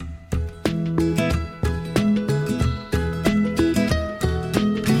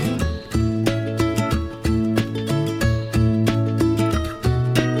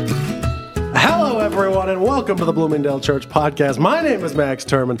Welcome to the Bloomingdale Church Podcast. My name is Max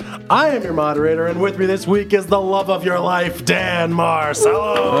Turman. I am your moderator, and with me this week is the love of your life, Dan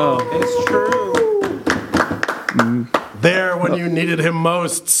Marcello. It's true. There when you needed him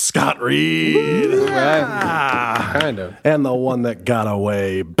most, Scott Reed. Right. Kind of. And the one that got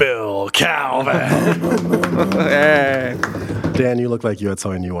away, Bill Calvin. Hey. Dan, you look like you had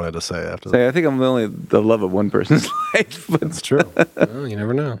something you wanted to say after that. I think I'm only the love of one person's life, but It's true. Well, you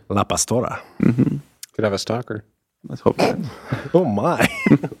never know. La Pastora. Could have a stalker. let's hope not. Oh, my.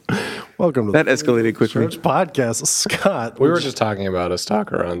 Welcome to That the escalated quickly. Church Podcast. Scott. We were just talking about a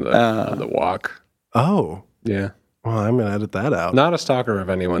stalker on the walk. Oh. Yeah. Well, I'm going to edit that out. Not a stalker of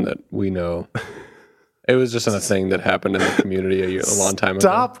anyone that we know. It was just a thing that happened in the community a long time ago.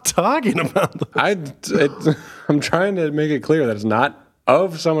 Stop talking about this. I'm trying to make it clear that it's not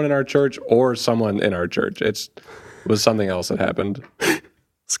of someone in our church or someone in our church. It was something else that happened.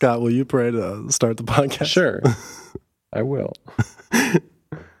 Scott, will you pray to start the podcast? Sure. I will.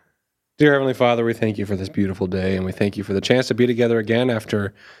 Dear Heavenly Father, we thank you for this beautiful day, and we thank you for the chance to be together again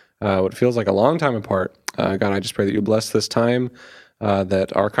after what feels like a long time apart. God, I just pray that you bless this time,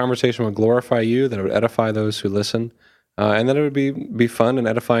 that our conversation would glorify you, that it would edify those who listen, and that it would be fun and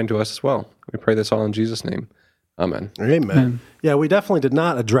edifying to us as well. We pray this all in Jesus' name. Amen. Amen. Yeah, we definitely did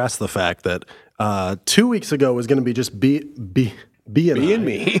not address the fact that 2 weeks ago was going to be just be and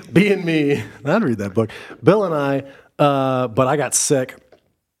me. I'd read that book. Bill and I, but I got sick.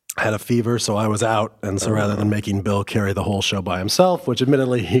 I had a fever, so I was out. And so rather than making Bill carry the whole show by himself, which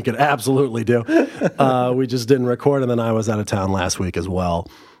admittedly he could absolutely do, we just didn't record. And then I was out of town last week as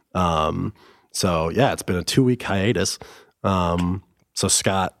well. So yeah, it's been a 2-week hiatus. So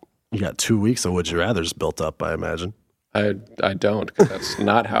Scott, you got 2 weeks of Would You Rathers built up, I imagine. I don't, because that's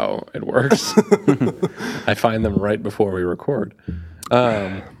not how it works. I find them right before we record.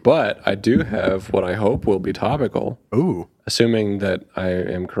 But I do have what I hope will be topical. Ooh. Assuming that I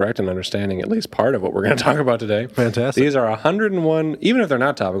am correct in understanding at least part of what we're going to talk about today. Fantastic. These are 101, even if they're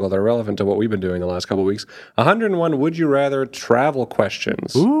not topical, they're relevant to what we've been doing the last couple of weeks. 101 Would You Rather travel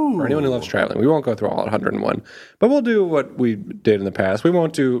questions. Ooh. For anyone who loves traveling. We won't go through all 101, but we'll do what we did in the past. We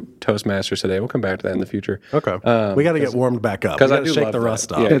won't do Toastmasters today. We'll come back to that in the future. Okay. We got to get warmed back up. Because We I got to do shake love the that.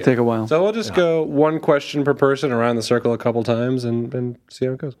 rust off. It'll take a while. So we'll just go one question per person around the circle a couple times and see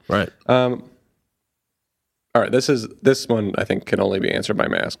how it goes. Right. All right, this one I think can only be answered by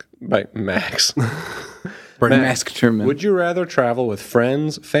Max. Mask German. Would you rather travel with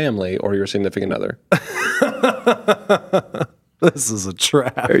friends, family, or your significant other? This is a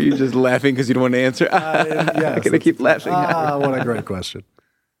trap. Are you just laughing because you don't want to answer? Yes, I'm going to keep laughing. what a great question.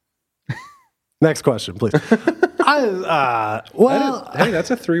 Next question, please. Hey,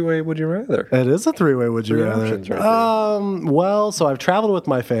 that's a three-way would you rather. It is a three-way would you Three rather. options right Well, so I've traveled with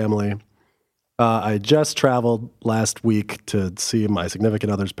my family. I just traveled last week to see my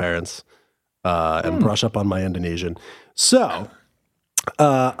significant other's parents and brush up on my Indonesian. So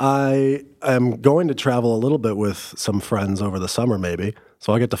I am going to travel a little bit with some friends over the summer, maybe.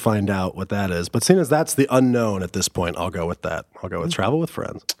 So I'll get to find out what that is. But seeing as that's the unknown at this point, I'll go with that. I'll go with travel with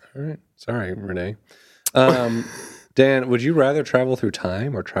friends. All right. Sorry, Renee. Dan, would you rather travel through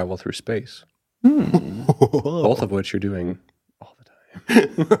time or travel through space? Both of which you're doing all the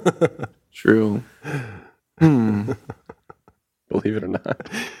time. True. Believe it or not.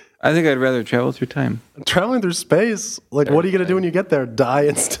 I think I'd rather travel through time. Traveling through space, like, what are you going to do when you get there? Die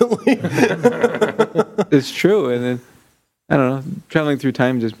instantly? It's true. And then, I don't know, traveling through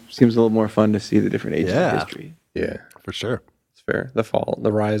time just seems a little more fun to see the different ages of history. Yeah, For sure. it's fair. The fall and...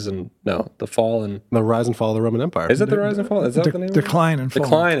 The rise and fall of the Roman Empire. Is it the rise and fall? Is that the name? Decline and fall.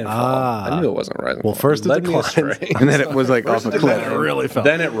 Decline and fall. I knew it wasn't rise and fall. Well, first it led me declines. astray. And then it was like off a cliff. Then it really fell.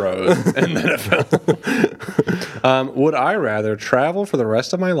 Then it rose, and then it fell. Would I rather travel for the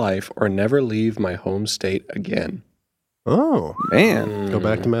rest of my life or never leave my home state again? Oh. Man. Go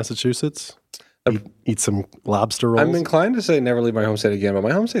back to Massachusetts. Eat some lobster rolls. I'm inclined to say never leave my home state again, but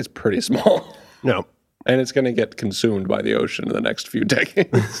my home state's pretty small. No. And it's going to get consumed by the ocean in the next few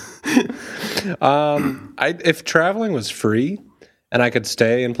decades. If traveling was free and I could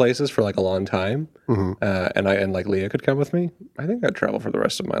stay in places for like a long time, and like Leah could come with me, I think I'd travel for the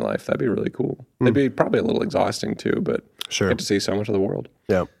rest of my life. That'd be really cool. It'd be probably a little exhausting too, but Sure. get to see so much of the world.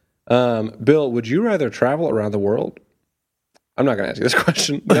 Yeah. Bill, would you rather travel around the world? I'm not going to ask you this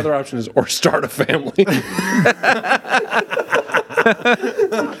question. The other option is or start a family.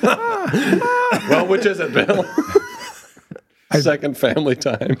 Well, which is it, Bill? Second family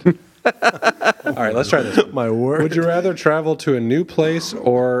time. All right, let's try this. My word. Would you rather travel to a new place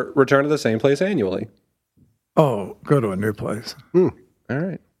or return to the same place annually? Oh, go to a new place. All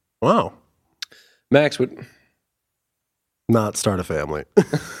right. Wow. Max, would Not start a family.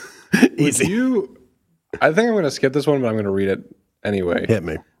 Easy. I think I'm going to skip this one, but I'm going to read it anyway. Hit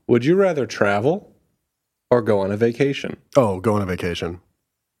me. Would you rather travel or go on a vacation? Oh, go on a vacation.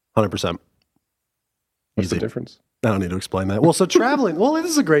 100%. What's Easy. the difference? I don't need to explain that. Well, so traveling,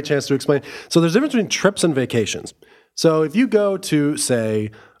 this is a great chance to explain. So there's a difference between trips and vacations. So if you go to,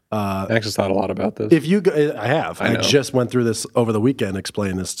 say, Max has thought a lot about this. if you go, I have. I know. just went through this over the weekend,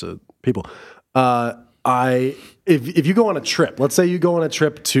 explaining this to people. If you go on a trip, let's say you go on a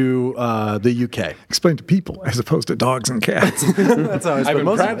trip to the UK. Explain to people as opposed to dogs and cats. That's how I I've spend been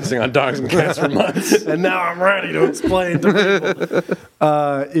most of it. practicing on dogs and cats for months. And now I'm ready to explain to people.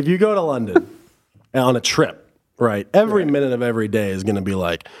 If you go to London on a trip, right, every minute of every day is going to be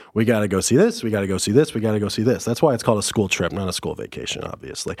like, we got to go see this, we got to go see this, we got to go see this. That's why it's called a school trip, not a school vacation,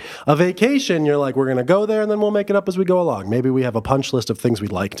 obviously. A vacation, you're like, we're going to go there and then we'll make it up as we go along. Maybe we have a punch list of things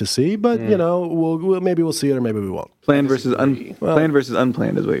we'd like to see, but, maybe we'll see it or maybe we won't. Planned versus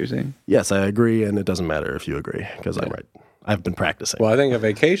unplanned is what you're saying. Yes, I agree, and it doesn't matter if you agree, because I'm right. I've been practicing. Well, I think a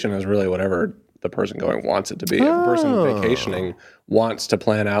vacation is really whatever the person going wants it to be. If a person vacationing wants to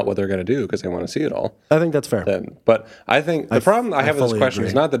plan out what they're going to do because they want to see it all, I think that's fair. but I think the problem I have with this fully question is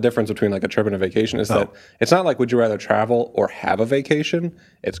agree. not the difference between like a trip and a vacation. Is that it's not like would you rather travel or have a vacation?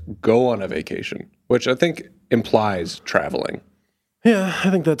 It's go on a vacation, which I think implies traveling. Yeah, I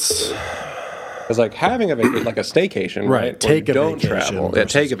think that's... It's like having like a staycation, right? Take where you a don't vacation travel. Yeah,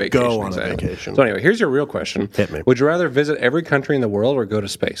 take a versus vacation. go on a exactly. vacation. So anyway, here's your real question. Hit me. Would you rather visit every country in the world or go to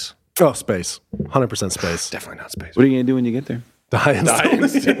space? Oh, space. 100% space. Definitely not space. What are you going to do when you get there? Die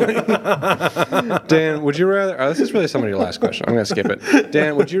instantly. Dan, would you rather? This is really some of your last question. I'm going to skip it.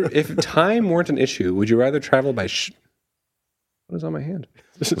 Dan, if time weren't an issue, would you rather travel by? What is on my hand?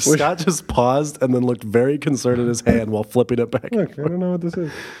 Scott just paused and then looked very concerned at his hand while flipping it back. Look, I don't know what this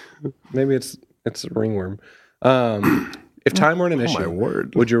is. Maybe it's a ringworm. If time weren't an issue, my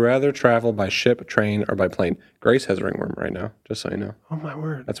word. would you rather travel by ship, train, or by plane? Grace has a ringworm right now, just so you know. Oh my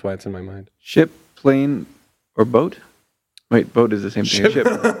word. That's why it's in my mind. Ship, plane, or boat? Wait, boat is the same thing as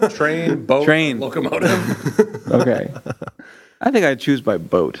ship. Train, boat, Train. locomotive. Okay. I think I'd choose by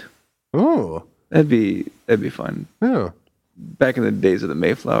boat. Oh. That'd be fun. Yeah. Back in the days of the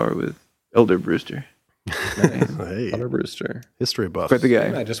Mayflower with Elder Brewster. Hey. Hunter Brewster. History buff. Quite the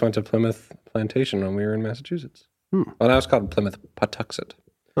guy. I just went to Plymouth Plantation when we were in Massachusetts. Well, now it's called Plymouth Patuxent.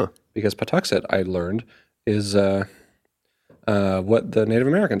 Huh. Because Patuxent, I learned, is what the Native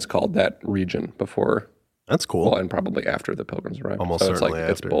Americans called that region before, That's cool. well, and probably after the Pilgrims arrived. Almost so it's like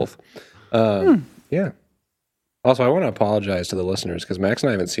certainly it's after. both. Yeah. Also, I want to apologize to the listeners because Max and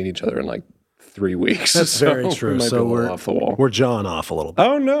I haven't seen each other in like 3 weeks. That's so very we true. might be a So little off the wall. we're jawing off a little bit.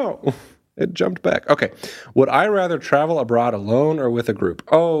 Oh no. It jumped back. Okay. Would I rather travel abroad alone or with a group?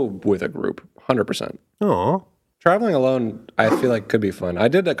 Oh, with a group. 100%. Oh. Traveling alone, I feel like could be fun. I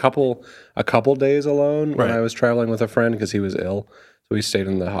did a couple days alone when Right. I was traveling with a friend because he was ill. So we stayed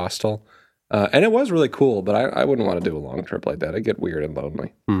in the hostel. And it was really cool, but I wouldn't want to do a long trip like that. It'd get weird and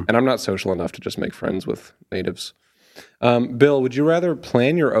lonely. And I'm not social enough to just make friends with natives. Bill, would you rather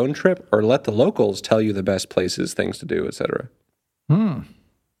plan your own trip or let the locals tell you the best places, things to do, etc.?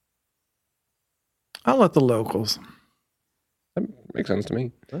 I'll let the locals. That makes sense to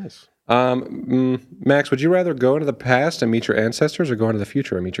me. Nice. Max, would you rather go into the past and meet your ancestors or go into the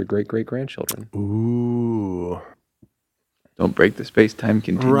future and meet your great-great-grandchildren? Ooh. Don't break the space-time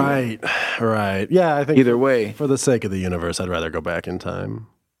continuum. Right. Yeah, I think Either way, for the sake of the universe, I'd rather go back in time.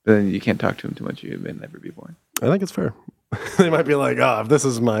 then you can't talk to him too much. You may never be born. I think it's fair. They might be like, if this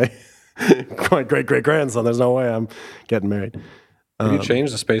is my great-great-grandson, there's no way I'm getting married. If you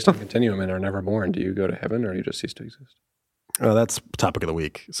change the space-time continuum and are never born, do you go to heaven or do you just cease to exist? That's topic of the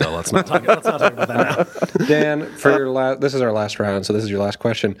week, so let's not talk about that now. Dan, for your this is our last round, so this is your last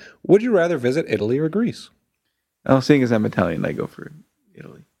question. Would you rather visit Italy or Greece? Oh, seeing as I'm Italian, I go for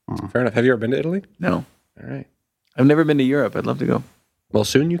Italy. Fair enough. Have you ever been to Italy? No. All right. I've never been to Europe. I'd love to go. Well,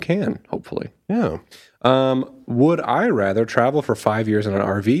 soon you can, hopefully. Yeah. Would I rather travel for 5 years in an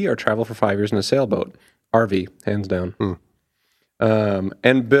RV or travel for 5 years in a sailboat? RV, hands down.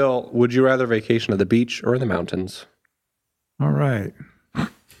 And Bill, would you rather vacation at the beach or in the mountains? All right.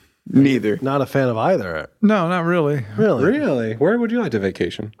 Neither. Not a fan of either. No, not really. Really? Really? Where would you like to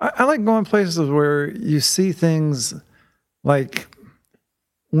vacation? I like going places where you see things like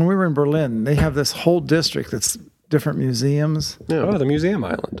when we were in Berlin, they have this whole district that's different museums. Oh, the museum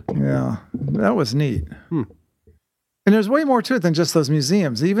island. Yeah, that was neat. And there's way more to it than just those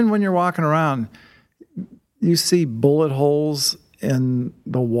museums. Even when you're walking around, you see bullet holes in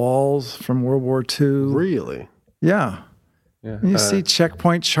the walls from World War II. Really? Yeah. Yeah. You see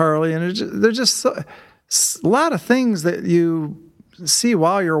Checkpoint Charlie, and they're just a lot of things that you see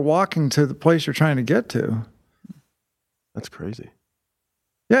while you're walking to the place you're trying to get to. That's crazy.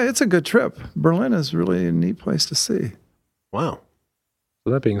 Yeah, it's a good trip. Berlin is really a neat place to see. Wow. So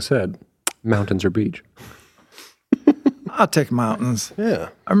that being said, mountains or beach? I'll take mountains. Yeah.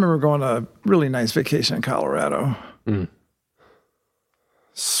 I remember going on a really nice vacation in Colorado.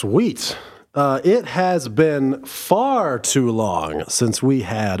 Sweet. It has been far too long since we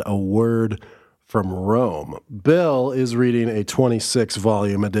had a word from Rome. Bill is reading a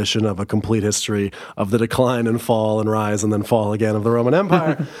 26-volume edition of A Complete History of the Decline and Fall and Rise and then Fall again of the Roman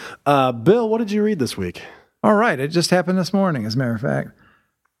Empire. Bill, what did you read this week? All right. It just happened this morning, as a matter of fact.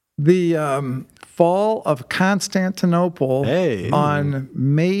 The fall of Constantinople on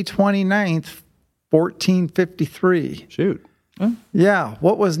May 29th, 1453. Shoot. Yeah.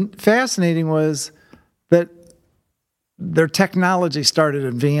 What was fascinating was that their technology started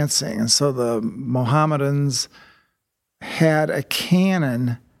advancing. And so the Mohammedans had a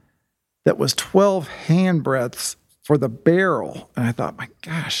cannon that was 12 handbreadths for the barrel. And I thought, my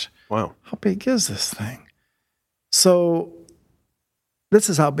gosh, wow, how big is this thing? So this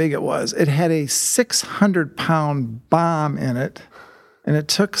is how big it was. It had a 600-pound bomb in it, and it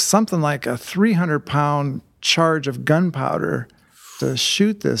took something like a 300-pound charge of gunpowder to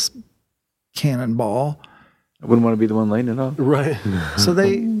shoot this cannonball. I wouldn't want to be the one lighting it off. Right. So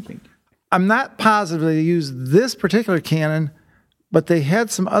I'm not positive they used this particular cannon, but they had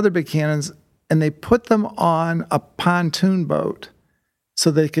some other big cannons, and they put them on a pontoon boat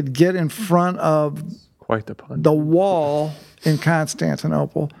so they could get in front of Quite the pun. the wall in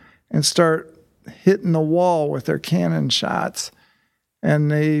Constantinople and start hitting the wall with their cannon shots.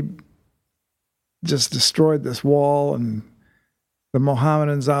 And they just destroyed this wall, and the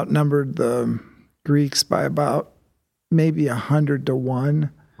Mohammedans outnumbered the Greeks by about maybe 100 to 1.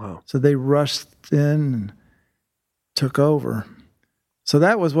 Wow. So they rushed in and took over. So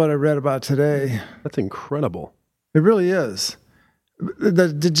that was what I read about today. That's incredible. It really is.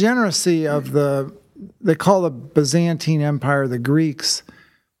 The degeneracy of they call the Byzantine Empire the Greeks.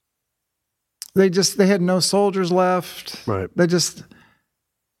 They had no soldiers left. Right. They just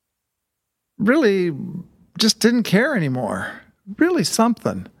really just didn't care anymore. Really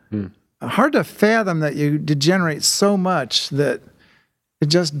something. Hard to fathom that you degenerate so much that it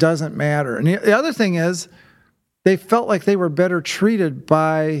just doesn't matter. And the other thing is, they felt like they were better treated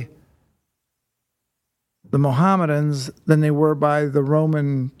by the Mohammedans than they were by the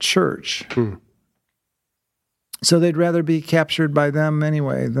Roman Church. So they'd rather be captured by them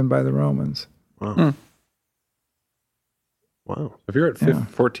anyway than by the Romans. Wow. Wow. If you're at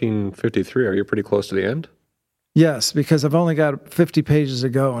 1453, are you pretty close to the end? Yes, because I've only got 50 pages to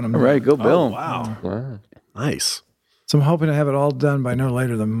go. And I'm All right, go Bill. Oh, wow. Wow. Nice. So I'm hoping to have it all done by no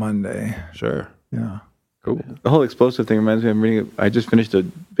later than Monday. Sure. Yeah. Cool. The whole explosive thing reminds me, I just finished a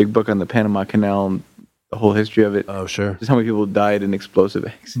big book on the Panama Canal and the whole history of it. Oh, sure. Just how many people died in explosive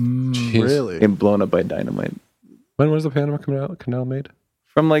accidents Jeez. Really? and blown up by dynamite. When was the Panama Canal made?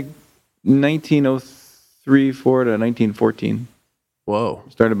 From like 1903 forward to 1914. Whoa.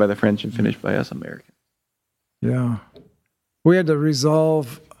 Started by the French and finished by us Americans. Yeah. We had to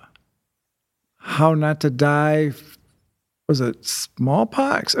resolve how not to die. Was it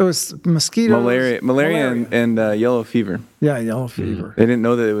smallpox? It was mosquitoes. Malaria and yellow fever. Yeah, yellow fever. They didn't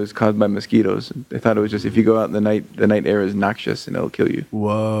know that it was caused by mosquitoes. They thought it was just if you go out in the night air is noxious and it'll kill you.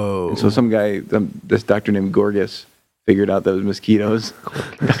 Whoa. And so some guy, this doctor named Gorgas, figured out that it was mosquitoes.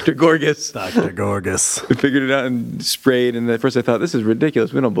 Dr. Gorgas. Dr. Gorgas. Figured it out and sprayed. And at first I thought, this is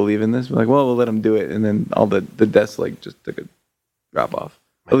ridiculous. We don't believe in this. We're like, well, we'll let them do it. And then all the deaths just took a drop off.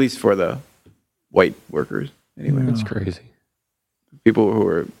 At least for the white workers. Anyway, That's crazy. people who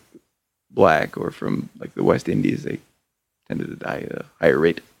are black or from like the West Indies, they tended to die at a higher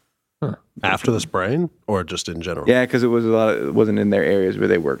rate. After the spraying or just in general? Yeah, because it wasn't in their areas where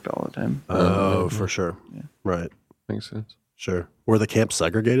they worked all the time. Oh, for sure. Yeah. Right. Makes sense. Sure. Were the camps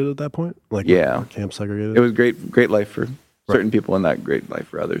segregated at that point? Like, Yeah. were camps segregated? It was great life for certain people and not great life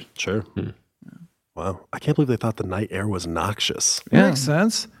for others. Sure. Wow. I can't believe they thought the night air was noxious. It makes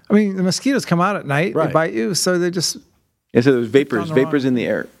sense. I mean, the mosquitoes come out at night, Right. they bite you, so they just, Yeah, so there was Down the vapors in the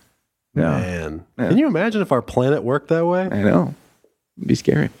air. yeah. Man. Yeah. Can you imagine if our planet worked that way? I know. It'd be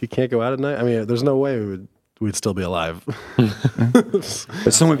scary. You can't go out at night? I mean, there's no way we'd still be alive.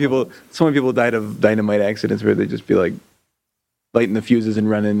 But so many people died of dynamite accidents where they'd just be like lighting the fuses and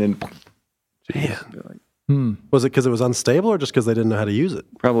running and Man. be like, Was it because it was unstable or just because they didn't know how to use it?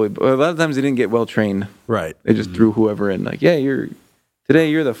 probably. But a lot of times they didn't get well trained. Right. They just threw whoever in. Like, yeah, you're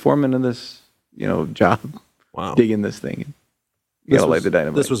the foreman of this, job, Wow. digging this thing. You gotta light the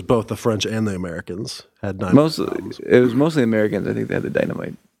dynamite. This was both the French and the Americans had 9/11 Mostly, bombs. it was mostly Americans. I think they had the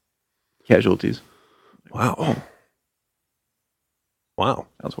dynamite casualties. Wow. Wow.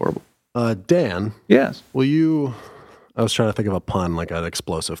 That was horrible. Dan, Yes. will you... I was trying to think of a pun, like an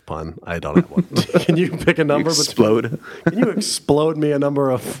explosive pun. I don't have one. Can you pick a number? Explode. Can you explode me a number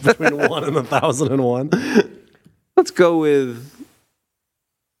of between 1 and 1,001? Let's go with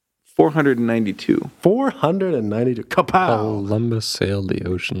 492. 492. Kapow. Columbus sailed the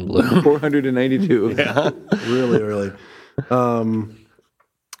ocean blue. 492. Yeah. Really, really.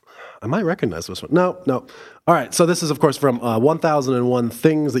 I might recognize this one. No. All right. So this is, of course, from 1001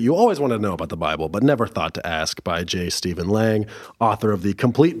 Things That You Always Wanted to Know About the Bible, but Never Thought to Ask by J. Stephen Lang, author of the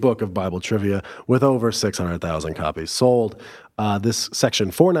complete book of Bible trivia with over 600,000 copies sold. This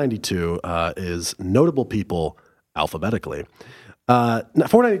section 492 is notable people alphabetically.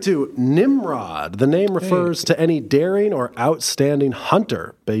 492, Nimrod. The name refers to any daring or outstanding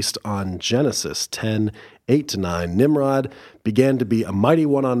hunter based on Genesis 10:8-9. Nimrod began to be a mighty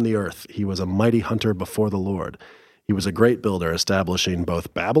one on the earth. He was a mighty hunter before the Lord. He was a great builder, establishing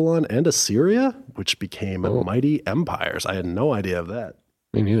both Babylon and Assyria, which became mighty empires. I had no idea of that.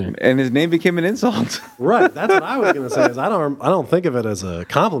 Me neither. And his name became an insult. Right, that's what I was going to say. Is I don't think of it as a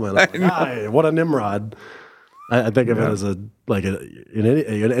compliment. I'm like, "Hi, what a Nimrod." I think of it as an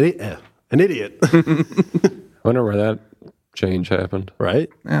idiot. I wonder where that change happened. Right?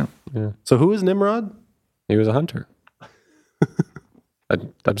 Yeah. So who is Nimrod? He was a hunter.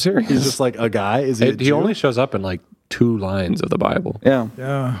 I'm serious. He's just like a guy. Is he? He only shows up in like 2 lines of the Bible. Yeah.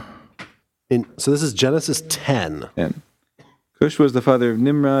 Yeah. So this is Genesis 10. And Cush was the father of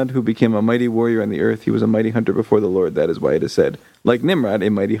Nimrod, who became a mighty warrior on the earth. He was a mighty hunter before the Lord. That is why it is said, like Nimrod, a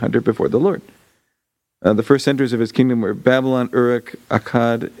mighty hunter before the Lord. The first centers of his kingdom were Babylon, Uruk,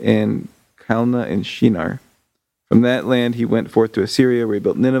 Akkad, and Calneh and Shinar. From that land he went forth to Assyria, where he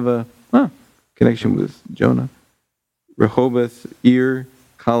built Nineveh. Connection with Jonah. Rehoboth, Ir,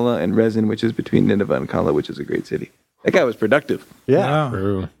 Kala, and Rezin, which is between Nineveh and Kala, which is a great city. That guy was productive. Yeah.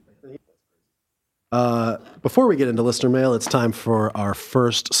 True. Before we get into listener mail, it's time for our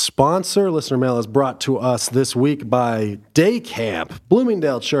first sponsor. Listener mail is brought to us this week by Day Camp.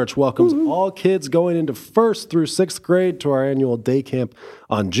 Bloomingdale Church welcomes all kids going into 1st through 6th grade to our annual Day Camp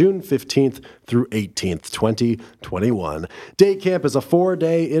on June 15th through 18th, 2021. Day Camp is a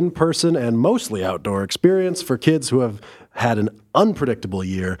 4-day in-person and mostly outdoor experience for kids who have had an unpredictable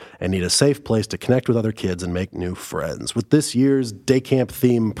year and need a safe place to connect with other kids and make new friends. With this year's Day Camp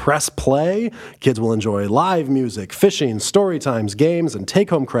theme, Press Play, kids will enjoy live music, fishing, story times, games, and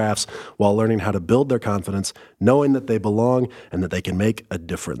take-home crafts while learning how to build their confidence, knowing that they belong and that they can make a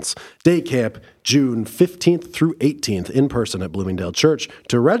difference. Day Camp, June 15th through 18th, in person at Bloomingdale Church.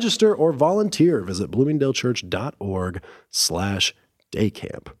 To register or volunteer, visit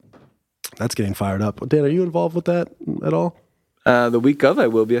bloomingdalechurch.org/daycamp. That's getting fired up. Dan, are you involved with that at all? The week of I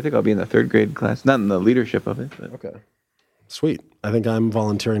will be. I think I'll be in the 3rd grade class. Not in the leadership of it. But. Okay. Sweet. I think I'm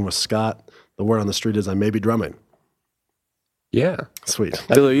volunteering with Scott. The word on the street is I may be drumming. Yeah. Sweet.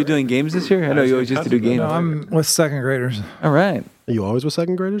 Bill, are you doing games this year? I know you always used to do games. No, I'm with 2nd graders. All right. Are you always with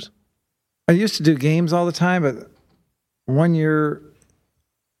 2nd graders? I used to do games all the time, but one year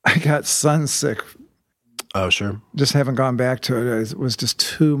I got sun sick. Oh, sure. Just haven't gone back to it. It was just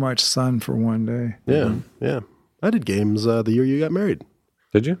too much sun for one day. Yeah, yeah. I did games the year you got married.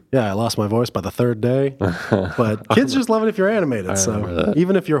 Did you? Yeah, I lost my voice by the 3rd day. But kids just love it if you're animated. So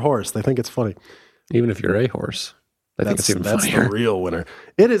even if you're hoarse, they think it's funny. Even if you're a horse. I think it's even that's funnier. the real winner.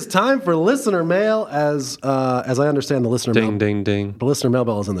 It is time for listener mail. As I understand, the listener Ding, mail, ding, ding. the listener mail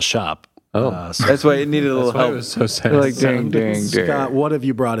bell is in the shop. Oh. So That's why it needed a little That's why it help. was so sad. Like, ding, ding, ding. Scott, what have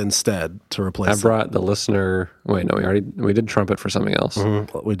you brought instead to replace? I brought the listener. Wait, no, we did trumpet for something else.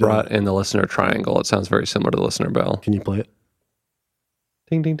 We did. Brought in the listener triangle. It sounds very similar to the listener bell. Can you play it?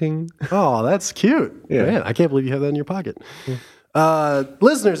 Ding, ding, ding. Oh, that's cute. Yeah. Man, I can't believe you have that in your pocket.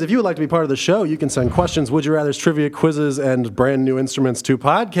 Listeners, if you would like to be part of the show, you can send questions, would you rather's, trivia, quizzes, and brand new instruments to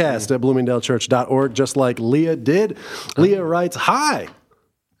podcast at bloomingdalechurch.org, just like Leah did. Leah writes, hi.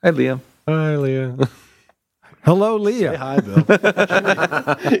 Hi, Liam. Hi, Leah. Hello, Leah. Say hi, Bill.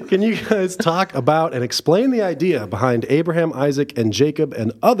 Can you guys talk about and explain the idea behind Abraham, Isaac, and Jacob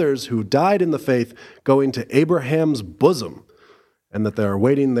and others who died in the faith going to Abraham's bosom, and that they're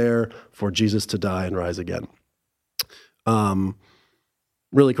waiting there for Jesus to die and rise again?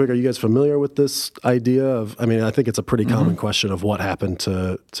 Really quick, are you guys familiar with this idea of, I think it's a pretty common question of what happened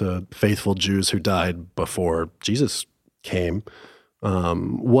to faithful Jews who died before Jesus came.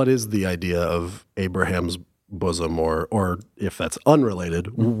 What is the idea of Abraham's bosom, or if that's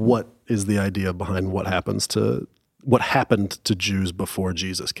unrelated, what is the idea behind what happens to what happened to Jews before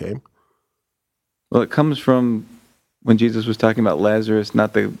Jesus came? Well, it comes from when Jesus was talking about Lazarus,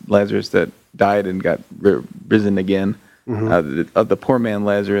 not the Lazarus that died and got risen again, the poor man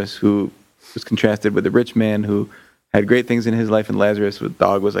Lazarus, who was contrasted with the rich man who had great things in his life, and Lazarus, the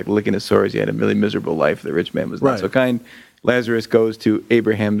dog was like licking his sores. He had a really miserable life. The rich man was not so kind. Lazarus goes to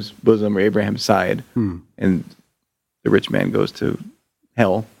Abraham's bosom or Abraham's side, and the rich man goes to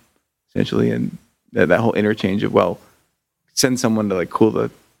hell, essentially. And that whole interchange of, well, send someone to like cool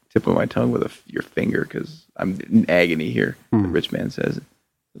the tip of my tongue with your finger because I'm in agony here, the rich man says.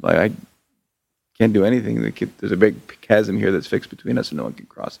 Like, I can't do anything. There's a big chasm here that's fixed between us and no one can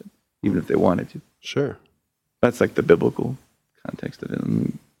cross it, even if they wanted to. Sure. That's like the biblical context of it. Let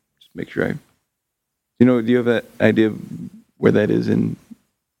me just make sure do you have an idea where that is in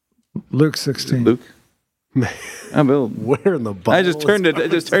Luke 16. Luke? Where in the Bible? I just turned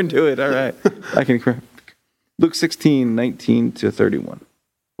to it. All right. I can correct. Luke 16, 19 to 31.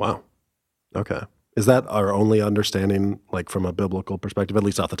 Wow. Okay. Is that our only understanding, like from a biblical perspective, at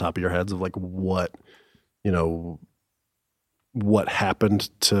least off the top of your heads, of like what happened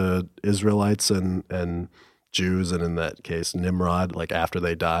to Israelites and Jews, and in that case, Nimrod, like after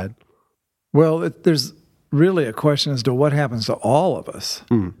they died? Well, there's really a question as to what happens to all of us.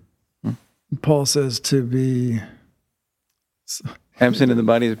 Paul says to be absent in the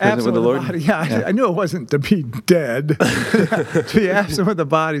body is present with the Lord. Yeah, I knew it wasn't to be dead. To be absent with the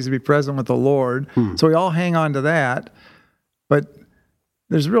body is to be present with the Lord. So we all hang on to that. But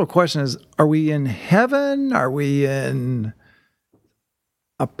there's a real question is, are we in heaven? Are we in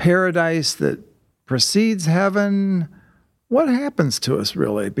a paradise that precedes heaven? What happens to us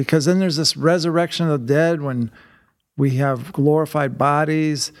really? Because then there's this resurrection of the dead when we have glorified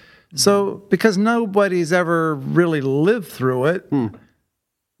bodies. So because nobody's ever really lived through it,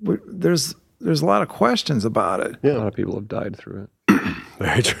 there's a lot of questions about it. Yeah. A lot of people have died through it.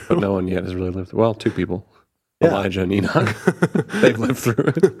 Very true. But no one yet has really lived through it. Well, 2 people. Elijah and Enoch. They've lived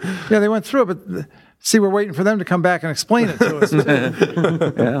through it. Yeah, they went through it, but see, we're waiting for them to come back and explain it to us.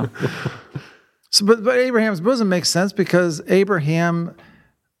 Yeah. So, but Abraham's bosom makes sense because Abraham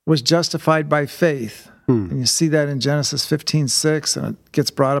was justified by faith. And you see that in Genesis 15:6, and it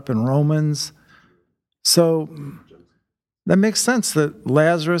gets brought up in Romans. So that makes sense that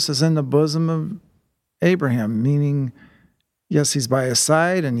Lazarus is in the bosom of Abraham, meaning, yes, he's by his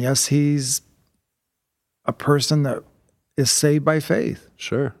side, and yes, he's a person that is saved by faith.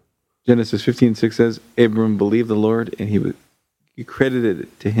 Sure. Genesis 15:6 says, Abram believed the Lord, and he credited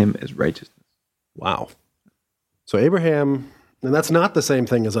it to him as righteousness. Wow. So Abraham, and that's not the same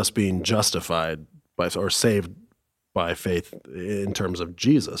thing as us being justified by or saved by faith in terms of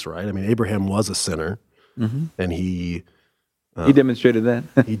Jesus, right? I mean, Abraham was a sinner, and he demonstrated that.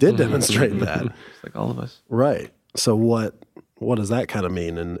 He did demonstrate that. Just like all of us. Right. So what does that kind of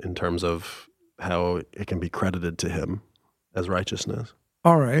mean in terms of how it can be credited to him as righteousness?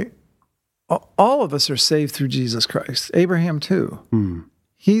 All right. All of us are saved through Jesus Christ. Abraham too.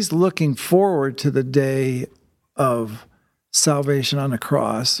 He's looking forward to the day of salvation on the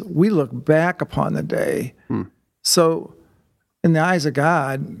cross. We look back upon the day. So in the eyes of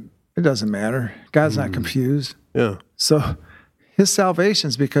God, it doesn't matter. God's not confused. Yeah. So his salvation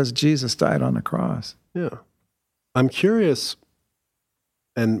is because Jesus died on the cross. Yeah. I'm curious,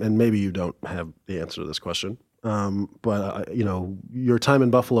 and maybe you don't have the answer to this question, but your time in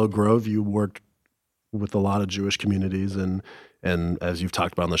Buffalo Grove, you worked with a lot of Jewish communities, and as you've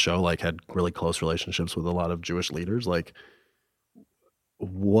talked about on the show, like had really close relationships with a lot of Jewish leaders. Like,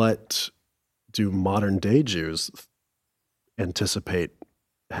 what do modern day Jews anticipate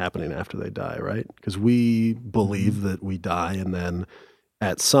happening after they die, right? Because we believe that we die, and then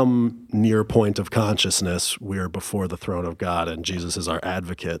at some near point of consciousness, we're before the throne of God, and Jesus is our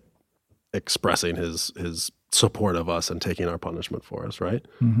advocate, expressing his support of us and taking our punishment for us, right?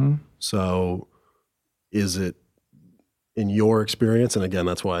 So is it, in your experience, and again,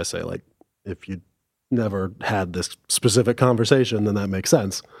 that's why I say, like, if you never had this specific conversation, then that makes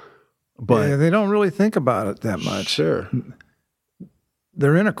sense. But yeah, they don't really think about it that much. Sure.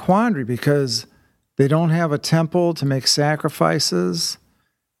 They're in a quandary because they don't have a temple to make sacrifices.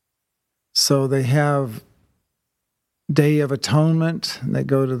 So they have Day of Atonement, and they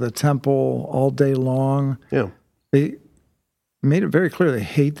go to the temple all day long. Yeah. They made it very clear they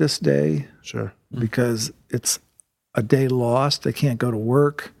hate this day. Sure. Because it's a day lost. They can't go to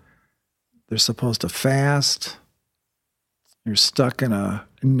work. They're supposed to fast. You're stuck in a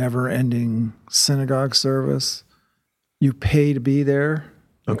never-ending synagogue service. You pay to be there.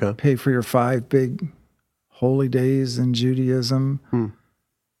 Okay. You pay for your 5 big holy days in Judaism.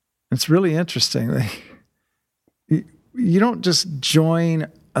 It's really interesting. you don't just join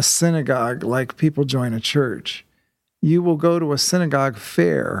a synagogue like people join a church. You will go to a synagogue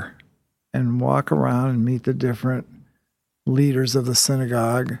fair and walk around and meet the different leaders of the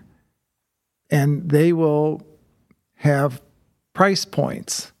synagogue, and they will have price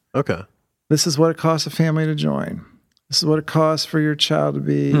points. Okay. This is what it costs a family to join. This is what it costs for your child to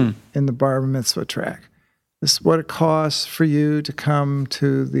be in the bar mitzvah track. This is what it costs for you to come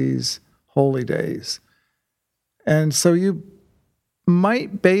to these holy days. And so you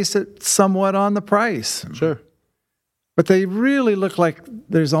might base it somewhat on the price. Sure. But they really look like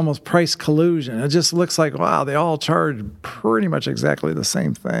there's almost price collusion. It just looks like, wow, they all charge pretty much exactly the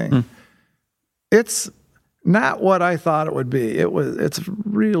same thing. It's not what I thought it would be. It's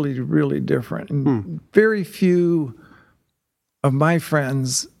really, really different. And very few of my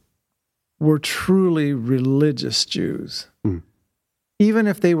friends were truly religious Jews. Even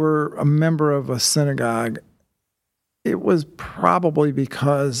if they were a member of a synagogue, it was probably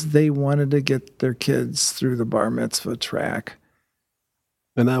because they wanted to get their kids through the bar mitzvah track.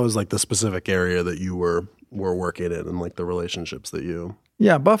 And that was like the specific area that you were working in and like the relationships that you...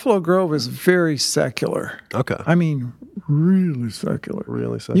 Yeah, Buffalo Grove is very secular. Okay. I mean, really secular.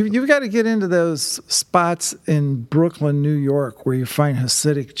 Really secular. You've got to get into those spots in Brooklyn, New York, where you find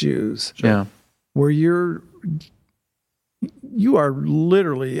Hasidic Jews. Yeah. Where you are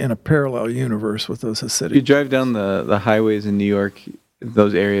literally in a parallel universe with those Hasidic. You drive down the highways in New York,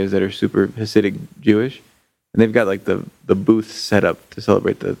 those areas that are super Hasidic Jewish, and they've got like the booths set up to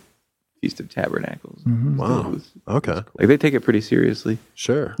celebrate the Feast of Tabernacles. Wow. Okay. Like they take it pretty seriously.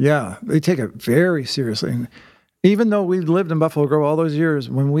 Sure. Yeah, they take it very seriously. And even though we lived in Buffalo Grove all those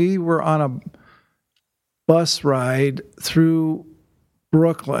years, when we were on a bus ride through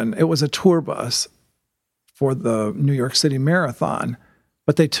Brooklyn, it was a tour bus for the New York City Marathon,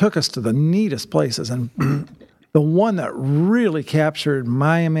 but they took us to the neatest places. And the one that really captured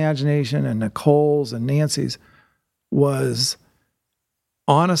my imagination and Nicole's and Nancy's was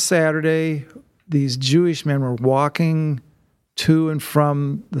on a Saturday, these Jewish men were walking to and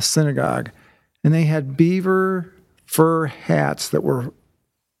from the synagogue, and they had beaver fur hats that were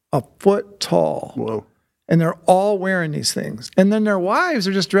a foot tall. Whoa. And they're all wearing these things. And then their wives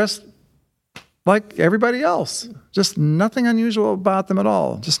are just dressed like everybody else. Just nothing unusual about them at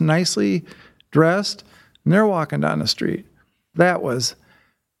all. Just nicely dressed, and they're walking down the street. That was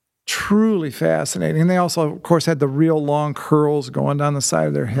truly fascinating. And they also, of course, had the real long curls going down the side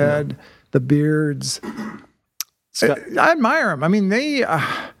of their head, the beards. Scott, I admire them. I mean, they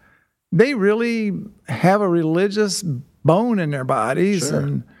really have a religious bone in their bodies, Sure.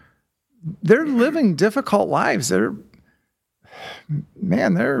 and they're living difficult lives. They're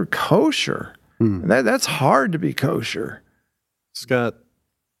kosher. That's hard to be kosher. Scott,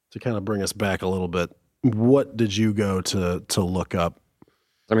 to kind of bring us back a little bit, what did you go to look up?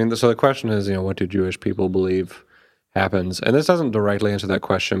 I mean, so the question is, what do Jewish people believe happens? And this doesn't directly answer that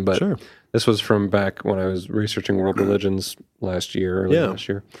question, but Sure. This was from back when I was researching world religions last year.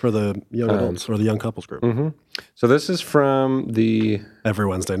 For the young adults or the young couples group. So this is from the Every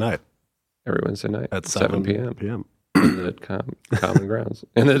Wednesday night every Wednesday night at 7 p.m. p.m. in the common grounds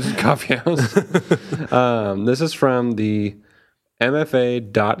in the coffee house. This is from the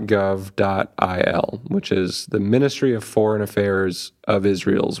mfa.gov.il, which is the Ministry of Foreign Affairs of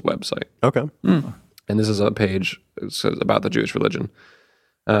Israel's website. Okay. And this is a page that says about the Jewish religion.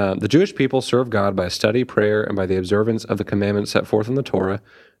 The Jewish people serve God by study, prayer, and by the observance of the commandments set forth in the Torah.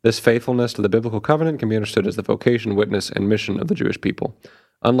 This faithfulness to the biblical covenant can be understood as the vocation, witness, and mission of the Jewish people.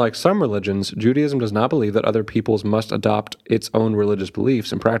 Unlike some religions, Judaism does not believe that other peoples must adopt its own religious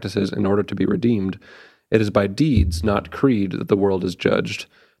beliefs and practices in order to be redeemed. It is by deeds, not creed, that the world is judged.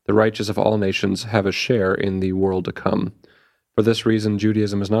 The righteous of all nations have a share in the world to come. For this reason,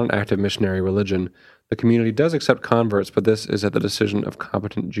 Judaism is not an active missionary religion. The community does accept converts, but this is at the decision of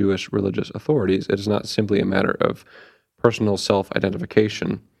competent Jewish religious authorities. It is not simply a matter of personal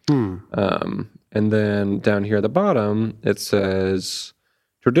self-identification. And then down here at the bottom, it says,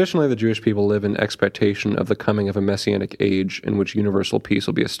 traditionally, the Jewish people live in expectation of the coming of a messianic age in which universal peace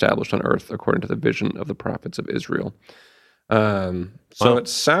will be established on earth according to the vision of the prophets of Israel. So it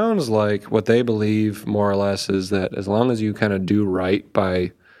sounds like what they believe more or less is that as long as you kind of do right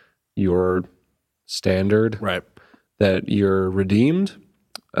by your standard, Right. that you're redeemed.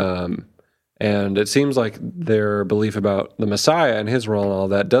 And it seems like their belief about the Messiah and his role and all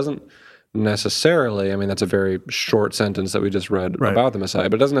that doesn't necessarily, I mean, that's a very short sentence that we just read Right. about the Messiah,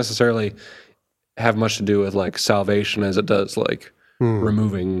 but it doesn't necessarily have much to do with like salvation as it does like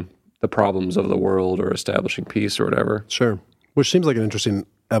removing the problems of the world or establishing peace or whatever. Sure. Which seems like an interesting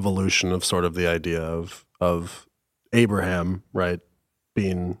evolution of sort of the idea of Abraham, right,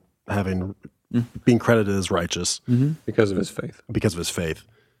 being credited as righteous because of his faith. because of his faith.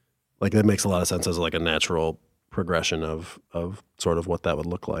 Like that makes a lot of sense as like a natural progression of sort of what that would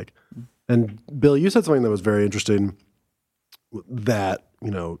look like. And Bill, you said something that was very interesting, that,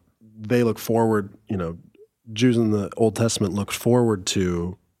 they look forward, Jews in the Old Testament look forward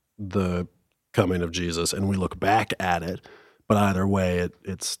to the coming of Jesus, and we look back at it, but either way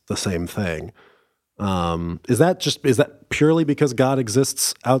it's the same thing. Is that purely because God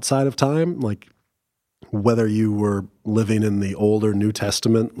exists outside of time? Like whether you were living in the Old or New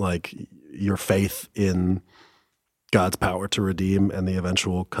Testament, like your faith in God's power to redeem and the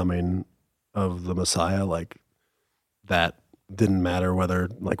eventual coming of the Messiah, like that didn't matter whether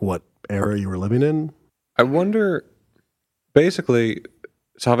like what era you were living in? I wonder, basically,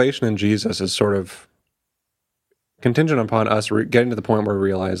 salvation in Jesus is sort of contingent upon us getting to the point where we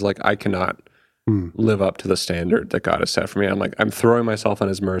realize, like, I cannot live up to the standard that God has set for me. I'm throwing myself on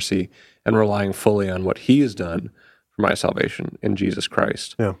his mercy and relying fully on what he has done for my salvation in Jesus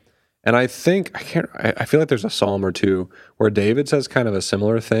Christ. Yeah. And I think, I feel like there's a psalm or two where David says kind of a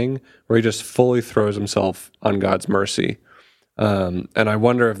similar thing, where he just fully throws himself on God's mercy. And I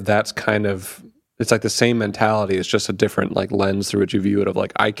wonder if that's kind of, it's like the same mentality. It's just a different like lens through which you view it, of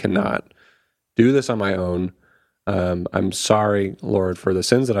like, I cannot do this on my own. I'm sorry, Lord, for the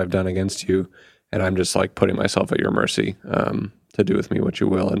sins that I've done against you. And I'm just like putting myself at your mercy to do with me what you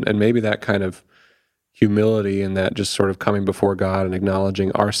will. And maybe that kind of humility and that just sort of coming before God and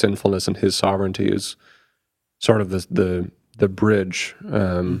acknowledging our sinfulness and his sovereignty is sort of the bridge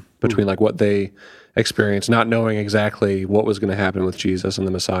between like what they experienced, not knowing exactly what was going to happen with Jesus and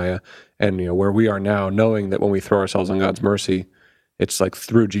the Messiah, and where we are now, knowing that when we throw ourselves on God's mercy, it's like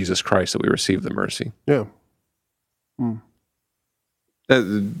through Jesus Christ that we receive the mercy. Yeah.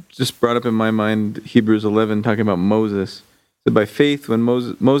 That just brought up in my mind Hebrews 11 talking about Moses. So by faith, when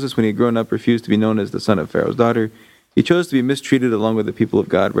Moses, when he had grown up, refused to be known as the son of Pharaoh's daughter, he chose to be mistreated along with the people of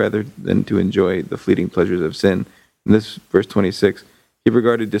God rather than to enjoy the fleeting pleasures of sin. In this verse 26, he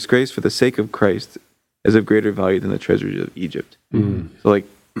regarded disgrace for the sake of Christ as of greater value than the treasures of Egypt. So like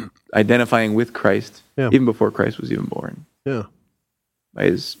identifying with Christ, even before Christ was even born. Yeah. By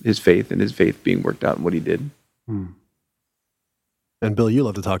his faith, and his faith being worked out in what he did. And Bill, you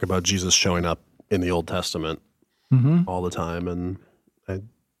love to talk about Jesus showing up in the Old Testament all the time, and I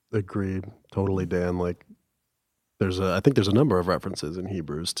agree totally, Dan. Like, I think there's a number of references in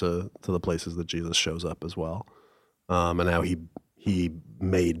Hebrews to the places that Jesus shows up as well, and how he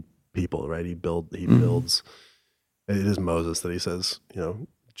made people, right? He builds. It is Moses that he says,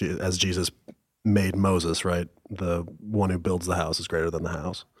 as Jesus made Moses, right? The one who builds the house is greater than the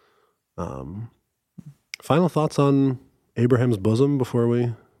house. Final thoughts on Abraham's bosom before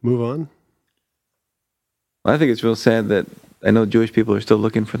we move on? I think it's real sad that I know Jewish people are still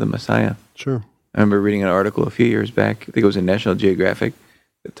looking for the Messiah. Sure. I remember reading an article a few years back, I think it was in National Geographic,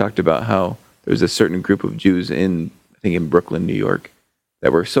 that talked about how there was a certain group of Jews in Brooklyn, New York,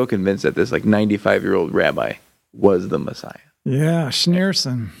 that were so convinced that this like 95-year-old rabbi was the Messiah. Yeah,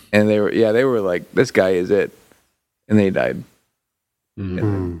 Schneerson. And they were like, this guy is it. And they died.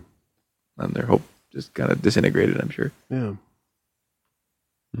 And their hope just kind of disintegrated, I'm sure. Yeah.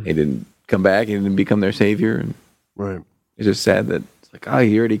 He didn't come back. He didn't become their savior. And right. It's just sad that it's like,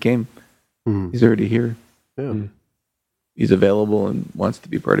 he already came. He's already here. Yeah. He's available and wants to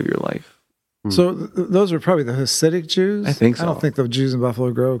be part of your life. So those are probably the Hasidic Jews? I think so. I don't think the Jews in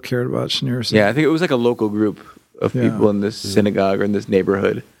Buffalo Grove cared about Schneerson. Yeah, I think it was like a local group of people in this synagogue or in this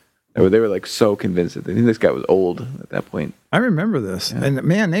neighborhood. They were like so convinced that they think this guy was old at that point. I remember this. Yeah. And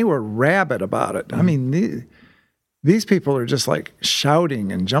man, they were rabid about it. I mean, these people are just like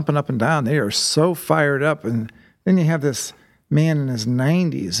shouting and jumping up and down. They are so fired up. And then you have this man in his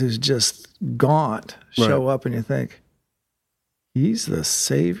 90s who's just gaunt show up, and you think, he's the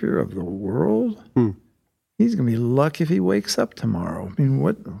savior of the world? He's going to be lucky if he wakes up tomorrow. I mean,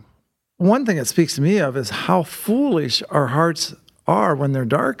 one thing it speaks to me of is how foolish our hearts are when they're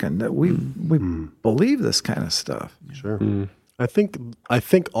darkened, that we believe this kind of stuff. Sure. I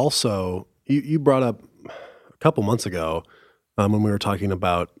think also you brought up a couple months ago when we were talking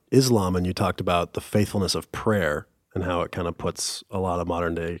about Islam, and you talked about the faithfulness of prayer and how it kind of puts a lot of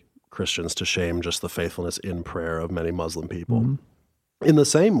modern day Christians to shame, just the faithfulness in prayer of many Muslim people. In the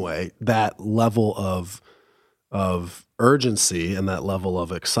same way, that level of urgency and that level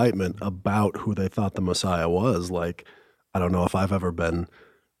of excitement about who they thought the Messiah was, like, I don't know if I've ever been,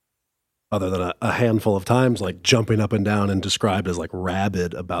 other than a handful of times, like jumping up and down and described as like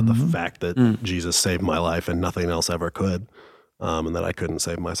rabid about the fact that Jesus saved my life and nothing else ever could, and that I couldn't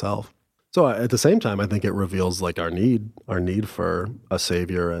save myself. So at the same time, I think it reveals like our need for a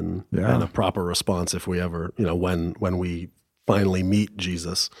savior and a proper response if we ever, when we finally meet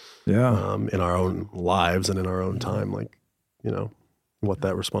Jesus, in our own lives and in our own time, like, what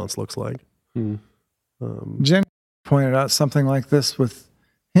that response looks like. Jen pointed out something like this with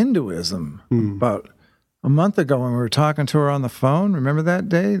Hinduism about a month ago when we were talking to her on the phone. Remember that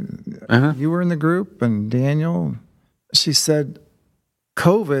day? You were in the group and Daniel. She said,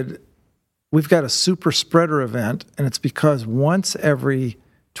 COVID, we've got a super spreader event, and it's because once every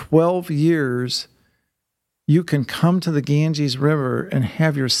 12 years, you can come to the Ganges River and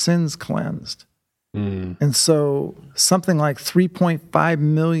have your sins cleansed. And so something like 3.5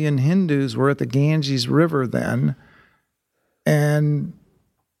 million Hindus were at the Ganges River then, and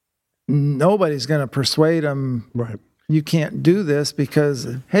nobody's going to persuade them, you can't do this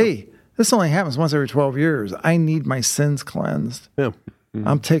because, hey, this only happens once every 12 years. I need my sins cleansed. Yeah.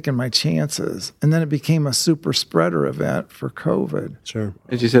 I'm taking my chances. And then it became a super spreader event for COVID. Sure.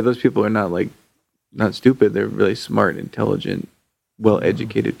 As you said, those people are not stupid. They're really smart, intelligent,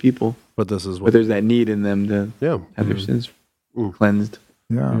 well-educated people. But this is but there's that need in them to have their sins cleansed.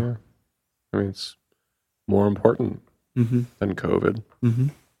 Yeah. I mean, it's more important than COVID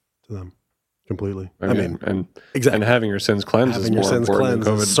to them. Completely. I mean, and having your sins cleansed is more important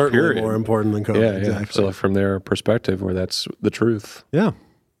than COVID. Is certainly more important than COVID. Yeah, exactly. So from their perspective, where that's the truth. Yeah. I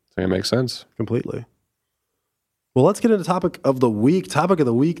think it makes sense. Completely. Well, let's get into topic of the week. Topic of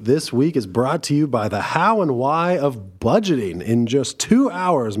the week this week is brought to you by the how and why of budgeting. In just 2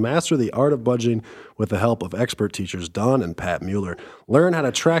 hours, master the art of budgeting with the help of expert teachers Don and Pat Mueller. Learn how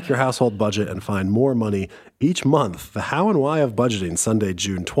to track your household budget and find more money each month. The how and why of budgeting, Sunday,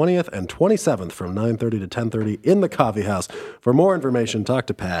 June 20th and 27th from 9:30 to 10:30 in the Coffee House. For more information, talk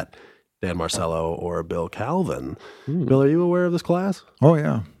to Pat, Dan Marcello, or Bill Calvin. Bill, are you aware of this class? Oh,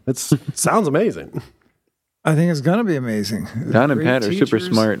 yeah. It sounds amazing. I think it's going to be amazing. Don and Pat are super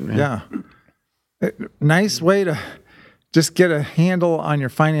smart. Man. Yeah. Nice way to just get a handle on your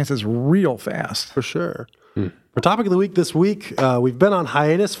finances real fast. For sure. For topic of the week this week, we've been on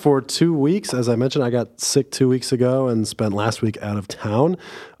hiatus for 2 weeks. As I mentioned, I got sick 2 weeks ago and spent last week out of town.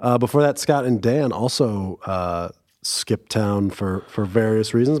 Before that, Scott and Dan also skipped town for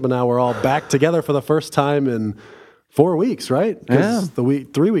various reasons, but now we're all back together for the first time in 4 weeks, right? Yeah. 3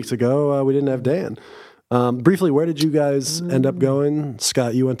 weeks ago, we didn't have Dan. Briefly, where did you guys end up going?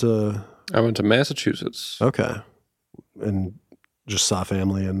 Scott, you went to... I went to Massachusetts. Okay. And just saw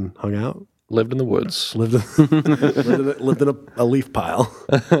family and hung out? Lived in the woods. Lived in a leaf pile.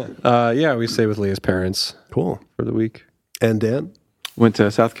 Yeah, we stayed with Leah's parents. Cool. For the week. And Dan? Went to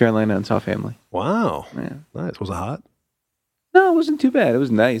South Carolina and saw family. Wow. Yeah. Nice. Was it hot? No, it wasn't too bad. It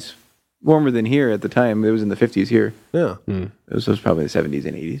was nice. Warmer than here at the time. It was in the 50s here. Yeah. It was probably the 70s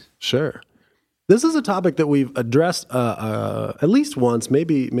and 80s. Sure. This is a topic that we've addressed at least once,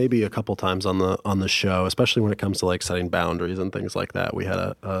 maybe a couple times on the show, especially when it comes to like setting boundaries and things like that. We had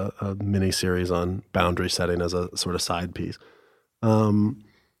a mini series on boundary setting as a sort of side piece.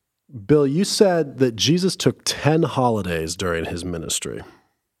 Bill, you said that Jesus took 10 holidays during his ministry.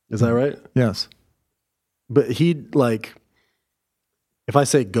 Is that right? Yes. But if I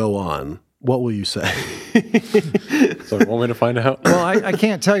say go on, what will you say? So you want me to find out? Well, I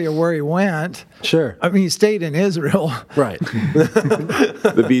can't tell you where he went. Sure. I mean, he stayed in Israel. Right.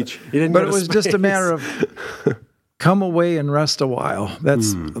 The beach. But it was just a matter of come away and rest a while.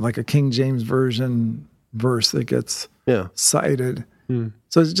 That's like a King James Version verse that gets cited.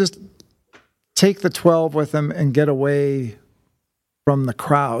 So it's just take the 12 with him and get away from the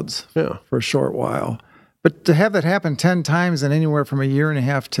crowds for a short while. But to have that happen 10 times in anywhere from a year and a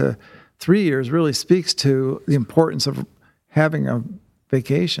half to 3 years really speaks to the importance of having a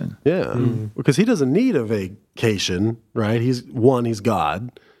vacation. Yeah, because he doesn't need a vacation, right? He's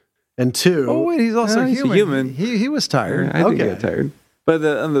God. And two... Oh, wait, he's also he's human. He was tired. I think he got tired. But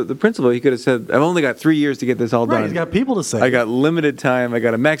the principle, he could have said, I've only got 3 years to get this all done. He's got people to save. I got limited time. I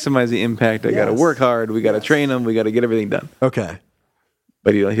got to maximize the impact. I got to work hard. We got to train them. We got to get everything done. Okay.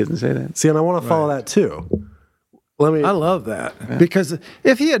 But he doesn't say that. See, and I want to follow that too. I love that. Because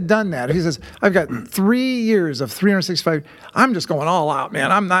if he had done that, if he says, I've got 3 years of 365, I'm just going all out,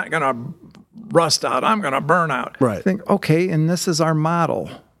 man. I'm not going to rust out. I'm going to burn out. Right. I think, okay, and this is our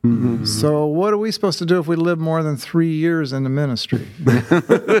model. Mm-hmm. So what are we supposed to do if we live more than 3 years in the ministry?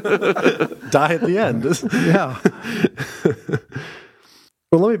 Die at the end. Yeah.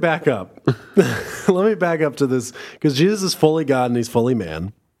 Well, let me back up. Let me back up to this, because Jesus is fully God and he's fully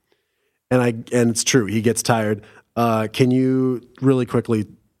man. And it's true, he gets tired. Can you really quickly,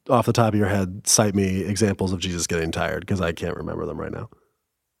 off the top of your head, cite me examples of Jesus getting tired? Because I can't remember them right now.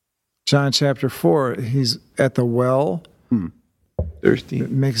 John chapter 4, he's at the well. Thirsty.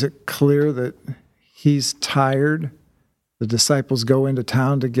 It makes it clear that he's tired. The disciples go into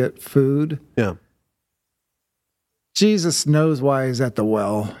town to get food. Yeah. Jesus knows why he's at the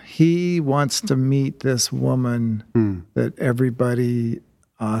well. He wants to meet this woman that everybody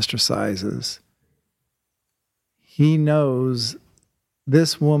ostracizes. He knows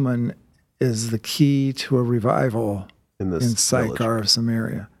this woman is the key to a revival In this in Sychar of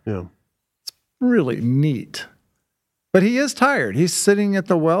Samaria. Yeah. Really neat. But he is tired. He's sitting at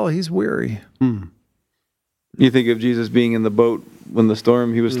the well. He's weary. You think of Jesus being in the boat when the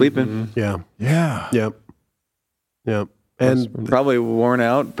storm, he was sleeping. Yeah. Yeah. Yep. Yep. And Probably worn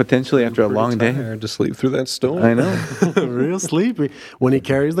out, potentially after a long day. Tired to sleep through that storm. I know. real sleepy when he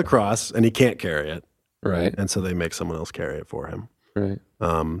carries the cross and he can't carry it. Right. And so they make someone else carry it for him. Right.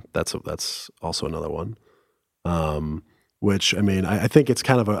 That's also another one. Which, I mean, I think it's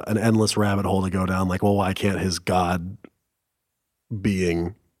kind of an endless rabbit hole to go down. Like, well, why can't his God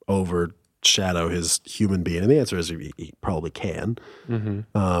being overshadow his human being? And the answer is he probably can.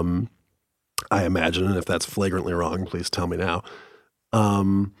 I imagine, and if that's flagrantly wrong, please tell me now. I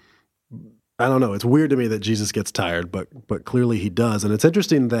don't know. It's weird to me that Jesus gets tired, but clearly he does. And it's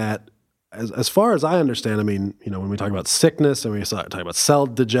interesting that as far as I understand, I mean, you know, when we talk about sickness and we talk about cell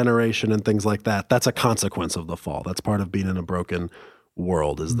degeneration and things like that, that's a consequence of the fall. That's part of being in a broken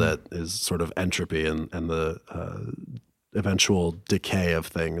world is sort of entropy and the eventual decay of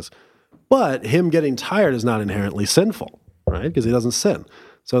things. But him getting tired is not inherently sinful, right? Because he doesn't sin.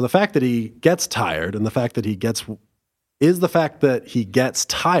 So the fact that he gets tired and the fact that he gets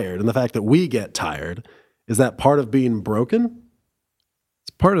tired and the fact that we get tired, is that part of being broken?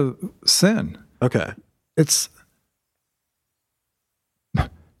 It's part of sin. Okay. It's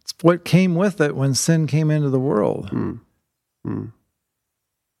what came with it when sin came into the world.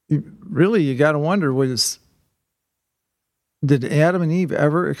 You got to wonder, did Adam and Eve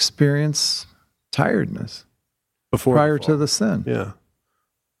ever experience tiredness prior to the sin? Yeah.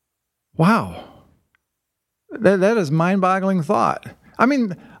 Wow. That is mind-boggling thought. I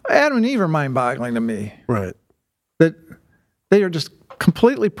mean, Adam and Eve are mind-boggling to me. Right. That they are just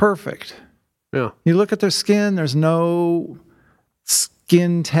completely perfect. Yeah. You look at their skin, there's no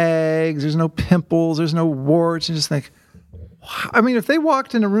skin tags, there's no pimples, there's no warts. You just think, wow. I mean, if they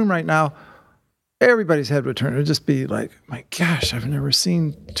walked in a room right now, everybody's head would turn. It would just be like, my gosh, I've never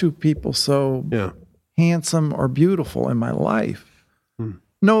seen two people so handsome or beautiful in my life.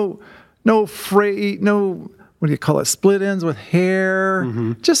 No, what do you call it? Split ends with hair.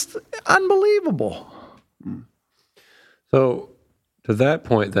 Just unbelievable. So to that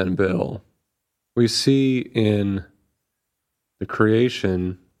point then, Bill, we see in the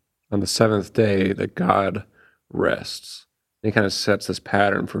creation on the seventh day that God rests. He kind of sets this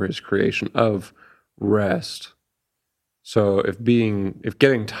pattern for his creation of rest. So if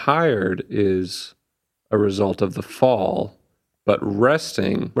getting tired is a result of the fall, but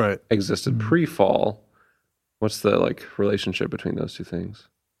resting existed pre-fall, what's the relationship between those two things?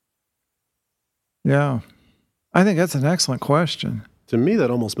 Yeah. I think that's an excellent question. To me, that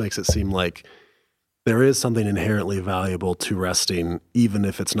almost makes it seem like there is something inherently valuable to resting, even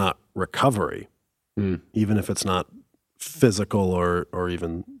if it's not recovery, even if it's not physical or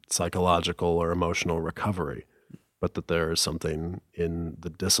even psychological or emotional recovery, but that there is something in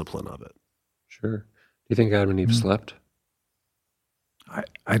the discipline of it. Sure. Do you think Adam and Eve slept?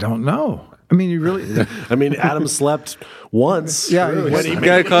 I don't know. I mean, you really... I mean, Adam slept once. Yeah. When he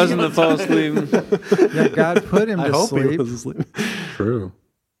God caused him to fall asleep. Yeah, God put him to sleep. He was asleep. True.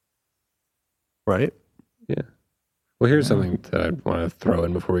 Right? Yeah. Well, here's something that I want to throw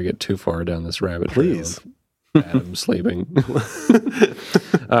in before we get too far down this rabbit trail. Please. Adam sleeping.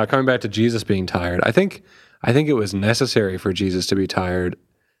 Coming back to Jesus being tired, I think it was necessary for Jesus to be tired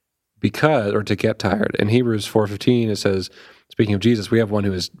to get tired. In Hebrews 4:15, it says, speaking of Jesus, we have one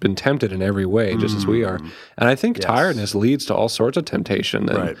who has been tempted in every way, just as we are. And I think tiredness leads to all sorts of temptation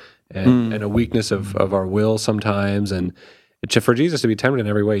and a weakness of our will sometimes. And for Jesus to be tempted in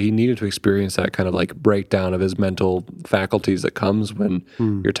every way, he needed to experience that kind of breakdown of his mental faculties that comes when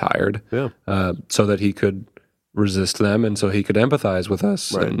you're tired, so that he could resist them and so he could empathize with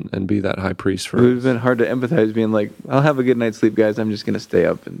us and be that high priest for us. It would have been hard to empathize being like, I'll have a good night's sleep, guys. I'm just going to stay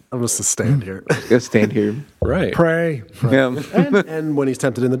up. And I'm just to stand here. going to stand here. Right. Pray. Yeah. and when he's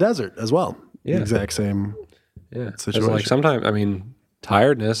tempted in the desert as well. Yeah. The exact same situation. It's sometimes,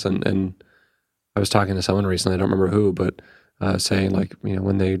 tiredness and I was talking to someone recently, I don't remember who, but saying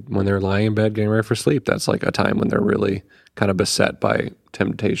when they're lying in bed getting ready for sleep, that's a time when they're really kind of beset by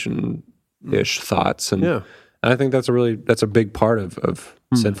temptation-ish thoughts And I think that's a big part of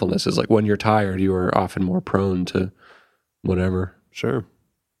sinfulness is like when you're tired, you are often more prone to whatever. Sure.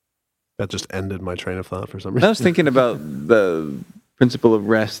 That just ended my train of thought for some I reason. was thinking about the principle of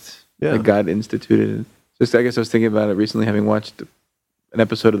rest that God instituted. I guess I was thinking about it recently, having watched an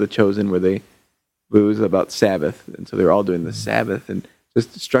episode of The Chosen where it was about Sabbath, and so they were all doing the Sabbath, and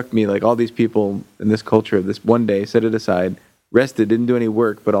just struck me like all these people in this culture of this one day set it aside, rested, didn't do any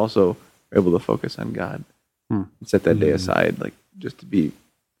work, but also were able to focus on God and set that day aside, like just to be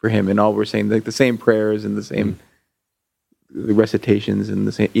for Him. And all we're saying, like the same prayers and the same the recitations and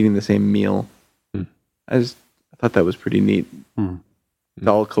the same eating the same meal. I thought that was pretty neat. To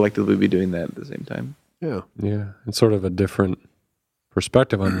all collectively be doing that at the same time. Yeah. It's sort of a different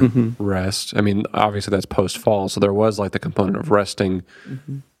perspective on rest. I mean, obviously that's post-fall, so there was like the component of resting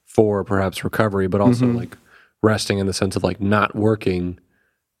for perhaps recovery, but also like resting in the sense of like not working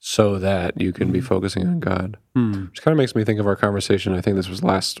so that you can be focusing on God. Which kind of makes me think of our conversation, I think this was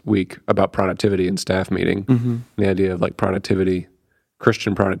last week, about productivity in staff meeting. The idea of like productivity,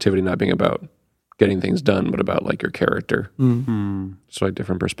 Christian productivity not being about getting things done, but about like your character. So like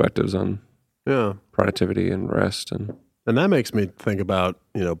different perspectives on productivity and rest. And that makes me think about,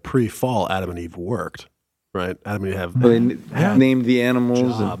 pre-fall, Adam and Eve worked, right? Adam and Eve they named the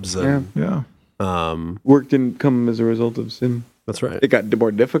animals. Jobs and work didn't come as a result of sin. That's right. It got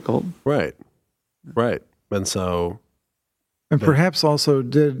more difficult. Right. And so... And perhaps also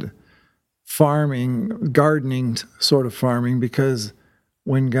did gardening sort of farming, because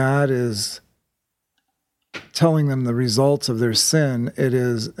when God is telling them the results of their sin, it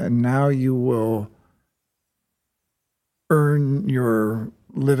is, and now you will earn your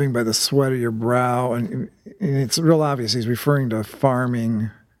living by the sweat of your brow. And it's real obvious he's referring to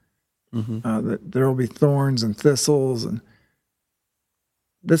farming, that there will be thorns and thistles, and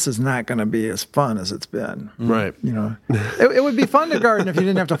this is not going to be as fun as it's been. Right. It would be fun to garden if you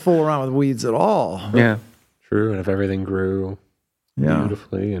didn't have to fool around with weeds at all. Yeah. True, and if everything grew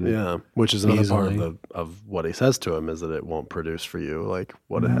beautifully and which is another part of what he says to him, is that it won't produce for you like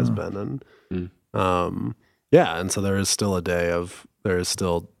what it has been. And and so there is still there is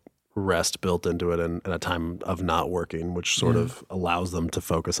still rest built into it, and a time of not working, which sort of allows them to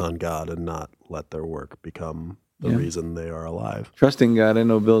focus on God and not let their work become the reason they are alive. Trusting God. I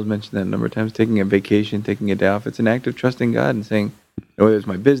know Bill's mentioned that a number of times. Taking a vacation, taking a day off. It's an act of trusting God and saying, whether it's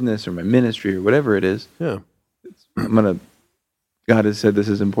my business or my ministry or whatever it is, God has said this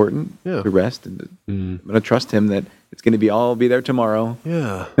is important to rest, and I'm going to trust Him that it's going to I'll be there tomorrow.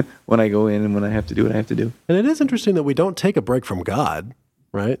 Yeah. When I go in and when I have to do what I have to do. And it is interesting that we don't take a break from God,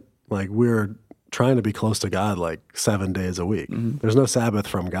 right? Like we're trying to be close to God like 7 days a week. There's no Sabbath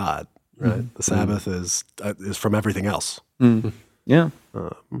from God, right? The Sabbath is from everything else. Yeah.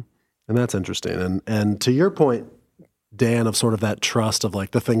 And that's interesting. And to your point, Dan, of sort of that trust of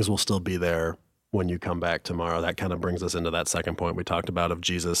like the things will still be there when you come back tomorrow, that kind of brings us into that second point we talked about of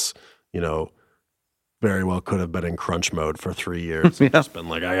Jesus, very well could have been in crunch mode for 3 years. Just been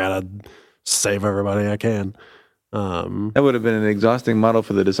like, I gotta save everybody I can. That would have been an exhausting model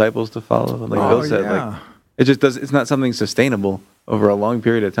for the disciples to follow. Like Bill said, like it just it's not something sustainable over a long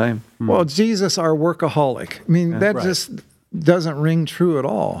period of time. Well, Jesus, our workaholic. I mean, that just doesn't ring true at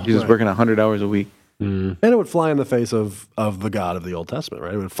all. Jesus working 100 hours a week. And it would fly in the face of the God of the Old Testament,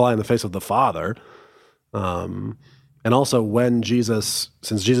 right? It would fly in the face of the Father. And also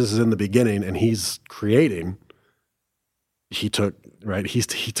since Jesus is in the beginning and he's creating, he took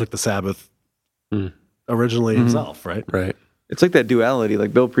the Sabbath originally himself, right? Right. It's like that duality,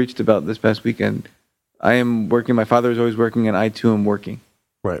 like Bill preached about this past weekend. I am working, my Father is always working, and I too am working.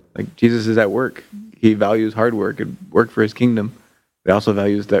 Right. Like Jesus is at work. He values hard work and work for His kingdom. He also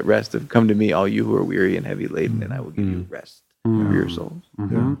values that rest of come to me, all you who are weary and heavy laden, and I will give you rest for your souls.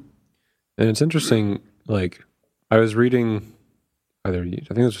 And it's interesting, like I was reading, I think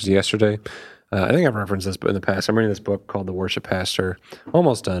this was yesterday. I think I've referenced this in the past. I'm reading this book called The Worship Pastor,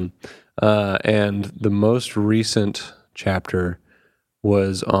 almost done. And the most recent chapter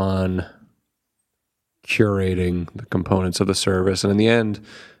was on curating the components of the service. And in the end,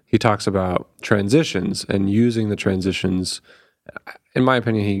 he talks about transitions and using the transitions. In my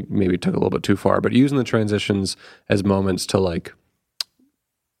opinion, he maybe took a little bit too far, but using the transitions as moments to like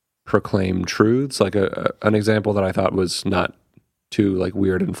proclaim truths. Like an example that I thought was not too like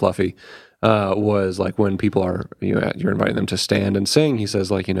weird and fluffy was like when people are, you're inviting them to stand and sing. He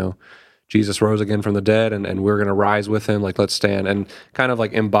says like, Jesus rose again from the dead and we're going to rise with him. Like, let's stand, and kind of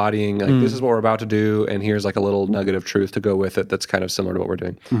like embodying like, this is what we're about to do. And here's like a little nugget of truth to go with it. That's kind of similar to what we're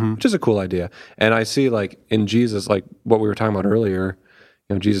doing, which is a cool idea. And I see like in Jesus, like what we were talking about earlier,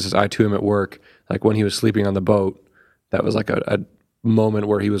 Jesus says, I too am at work. Like when he was sleeping on the boat, that was like a moment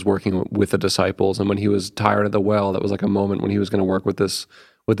where he was working with the disciples. And when he was tired at the well, that was like a moment when he was going to work with this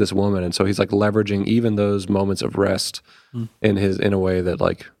woman. And so he's like leveraging even those moments of rest in a way that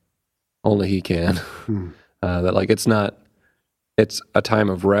like only he can. That like it's a time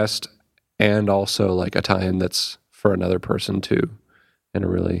of rest and also like a time that's for another person too, in a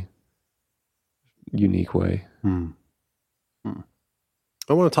really unique way.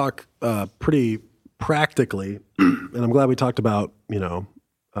 I want to talk pretty practically, and I'm glad we talked about,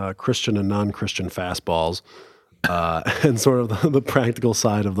 Christian and non-Christian fastballs, and sort of the practical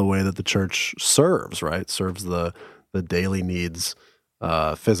side of the way that the church serves, right? Serves the daily needs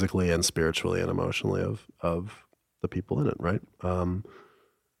physically and spiritually and emotionally of the people in it, right?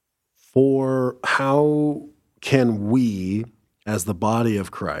 For how can we, as the body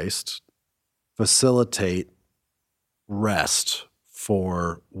of Christ, facilitate rest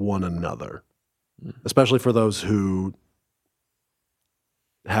for one another, especially for those who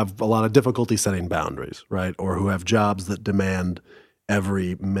have a lot of difficulty setting boundaries, right? Or who have jobs that demand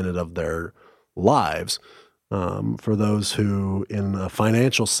every minute of their lives. For those who, in a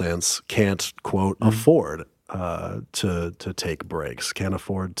financial sense, can't, quote, afford to take breaks, can't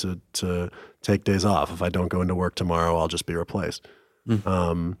afford to take days off. If I don't go into work tomorrow, I'll just be replaced.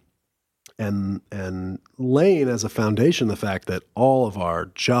 And laying as a foundation the fact that all of our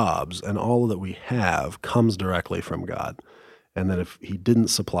jobs and all that we have comes directly from God. And that if he didn't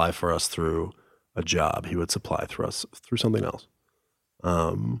supply for us through a job, he would supply through us through something else.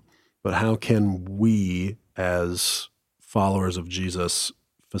 But how can we, as followers of Jesus,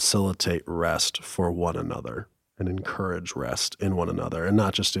 facilitate rest for one another and encourage rest in one another, and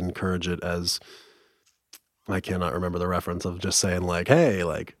not just encourage it as, I cannot remember the reference of just saying like, hey,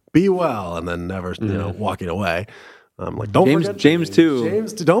 like, be well, and then never, walking away. Like, don't forget James too.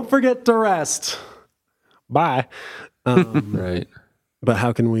 Don't forget to rest. Bye. Right. But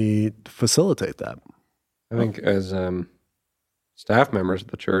how can we facilitate that? I think as staff members of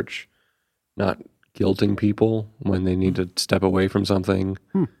the church, not guilting people when they need to step away from something,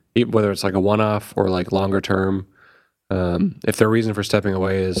 whether it's like a one-off or like longer term. If their reason for stepping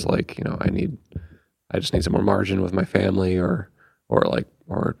away is like, I just need some more margin with my family or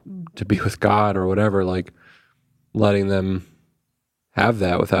to be with God or whatever, like letting them have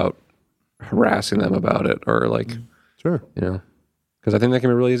that without harassing them about it or like, Sure. Because I think that can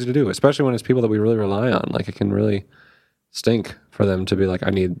be really easy to do, especially when it's people that we really rely on. Like it can really stink for them to be like,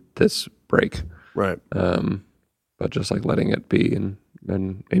 I need this break. Right. But just like letting it be and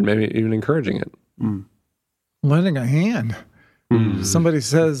maybe even encouraging it. Lending a hand. Somebody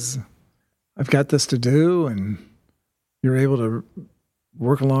says, I've got this to do, and you're able to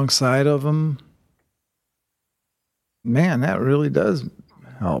work alongside of them. Man, that really does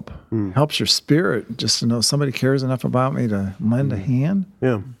help. Helps your spirit just to know somebody cares enough about me to lend a hand.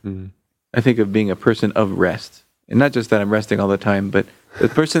 Yeah. I think of being a person of rest, and not just that I'm resting all the time, but a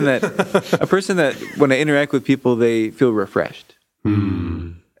person that when I interact with people, they feel refreshed.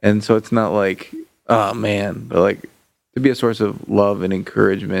 And so it's not like, oh man, but like to be a source of love and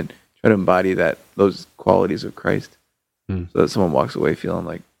encouragement, try to embody those qualities of Christ, so that someone walks away feeling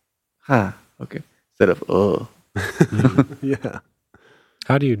like, okay, instead of Yeah.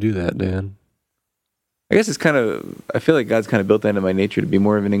 How do you do that, Dan? I guess I feel like God's kind of built that into my nature to be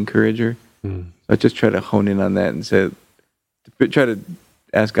more of an encourager. So I just try to hone in on that and try to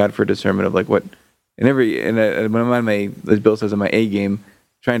ask God for discernment of like what, when I'm on as Bill says, on my A game,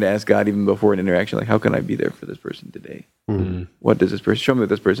 trying to ask God even before an interaction, like, how can I be there for this person today? What does this person, show me what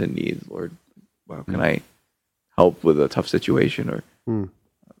this person needs, Lord. How can I help with a tough situation or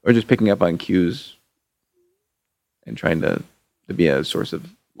just picking up on cues and trying to be a source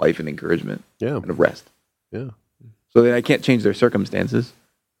of life and encouragement and of rest. Yeah. So that I can't change their circumstances,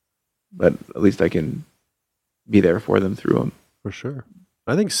 but at least I can be there for them through them. For sure.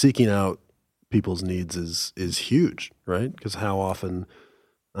 I think seeking out people's needs is huge, right? Because how often,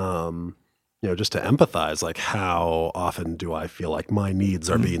 just to empathize, like how often do I feel like my needs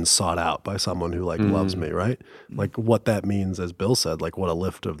are being sought out by someone who like loves me, right? Like what that means, as Bill said, like what a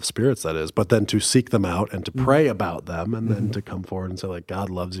lift of the spirits that is, but then to seek them out and to pray about them and then to come forward and say like, God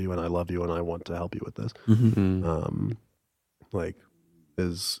loves you and I love you and I want to help you with this. Like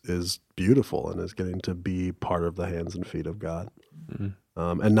is beautiful and is getting to be part of the hands and feet of God.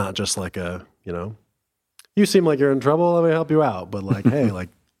 And not just like you seem like you're in trouble, let me help you out. But like, hey, like,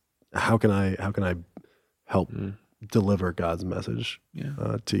 how can I help deliver God's message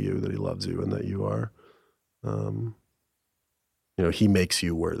to you that he loves you and that you are, he makes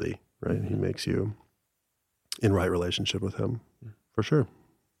you worthy, right? He makes you in right relationship with him, for sure.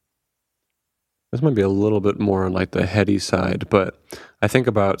 This might be a little bit more on like the heady side, but I think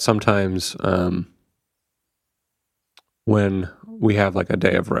about sometimes when we have like a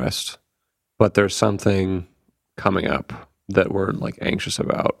day of rest, but there's something coming up that we're like anxious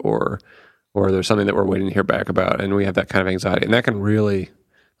about, or there's something that we're waiting to hear back about, and we have that kind of anxiety, and that can really,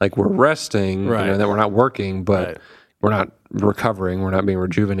 like, we're resting, Right. that we're not working, but Right. we're not recovering, we're not being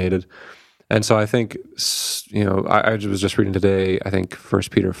rejuvenated. And so I think, I was just reading today, I think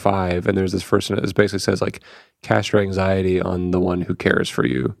 1 Peter 5, and there's this verse in it that basically says, like, cast your anxiety on the one who cares for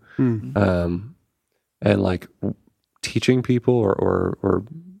you. And like teaching people or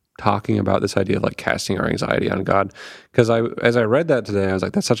talking about this idea of like casting our anxiety on God. Because as I read that today, I was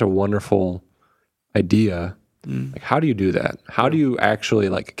like, that's such a wonderful idea. Like, how do you do that? How do you actually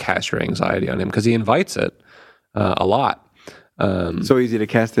like cast your anxiety on him? Because he invites it a lot. So easy to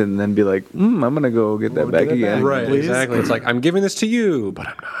cast it and then be like, I'm going to go get that back again. Right, please. Exactly. It's like, I'm giving this to you,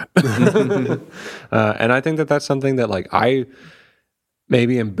 but I'm not. And I think that that's something that like I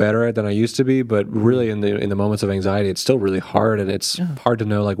maybe am better at than I used to be, but really in the moments of anxiety, it's still really hard, and it's hard to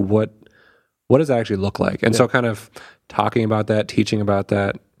know like what does that actually look like. And so kind of talking about that, teaching about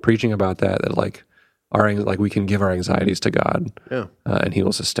that, preaching about that like we can give our anxieties to God, and he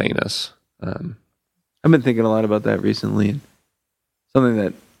will sustain us. I've been thinking a lot about that recently. And something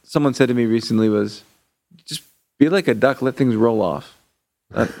that someone said to me recently was, just be like a duck, let things roll off.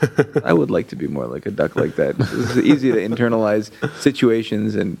 I would like to be more like a duck like that. It's easy to internalize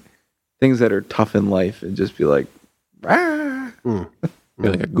situations and things that are tough in life and just be like, rah. Be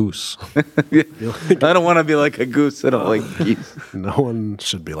like a goose. I don't want to be like a goose. I don't like geese. No one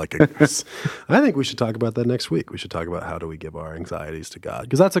should be like a goose. I think we should talk about that next week. We should talk about how do we give our anxieties to God,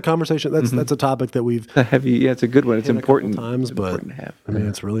 because that's a conversation. That's a topic that we've It's a good one. It's hit a couple important times, it's but important to have. I mean,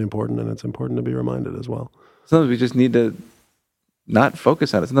 it's really important, and it's important to be reminded as well. Sometimes we just need to not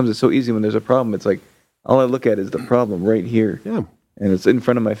focus on it. Sometimes it's so easy when there's a problem. It's like all I look at is the problem right here, Yeah, and it's in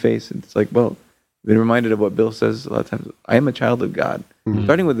front of my face. And it's like, well, I've been reminded of what Bill says a lot of times. I am a child of God.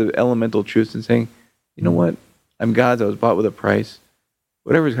 Starting with the elemental truths and saying, you know what? I'm God's. I was bought with a price.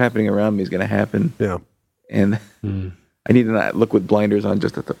 Whatever's happening around me is going to happen. yeah, And I need to not look with blinders on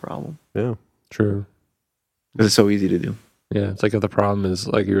just at the problem. yeah. True. Because it's so easy to do. Yeah, it's like if the problem is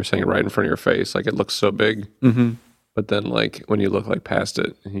like you were saying right in front of your face, like it looks so big, but then like when you look like past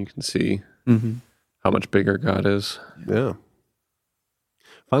it, you can see how much bigger God is. Yeah.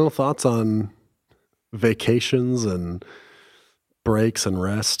 Final thoughts on vacations and breaks and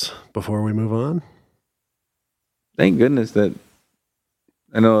rest before we move on? Thank goodness that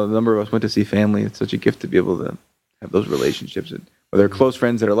I know a number of us went to see family. It's such a gift to be able to have those relationships, whether close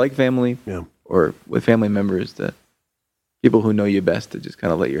friends that are like family, or with family members, that people who know you best, to just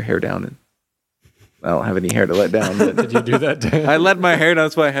kind of let your hair down. And I don't have any hair to let down. But Did you do that, Dan? I let my hair down.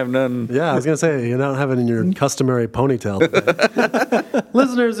 That's why I have none. Yeah, I was going to say, you don't have it in your customary ponytail today.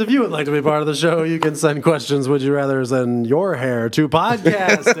 Listeners, if you would like to be part of the show, you can send questions, would you rather, send your hair to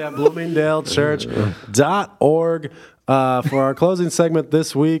podcast@bloomingdalechurch.org. For our closing segment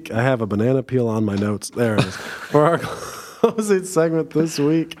this week, I have a banana peel on my notes. There it is. For our closing segment this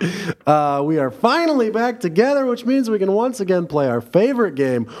week, we are finally back together, which means we can once again play our favorite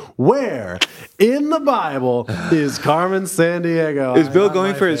game, Where in the Bible is Carmen Sandiego? Is Bill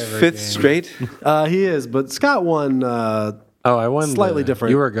going for his fifth straight? He is, but Scott won. I won. Slightly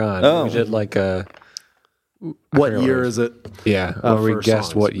different. You were gone. Oh. We did like a. What year is it? Yeah, where we for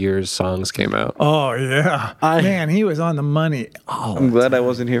guessed songs. what year's songs came out. Oh, yeah. Man, he was on the money. I'm glad I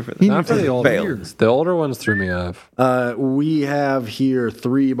wasn't here for that. Not for the older Failed. ones. The older ones threw me off. We have here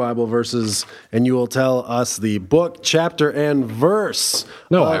 3 Bible verses, and you will tell us the book, chapter, and verse.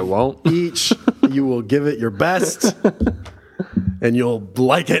 No, of I won't. Each. You will give it your best, and you'll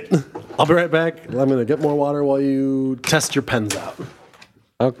like it. I'll be right back. I'm going to get more water while you test your pens out.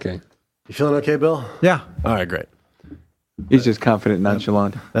 Okay. You feeling okay, Bill? Yeah. All right, great. He's just confident,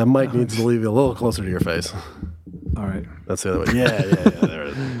 nonchalant. That mic needs to leave you a little closer to your face. All right. That's the other way. Yeah, there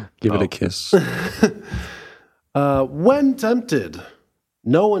it is. Give it a kiss. When tempted,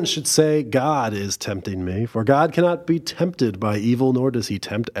 no one should say, God is tempting me, for God cannot be tempted by evil, nor does he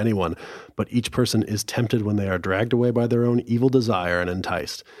tempt anyone. But each person is tempted when they are dragged away by their own evil desire and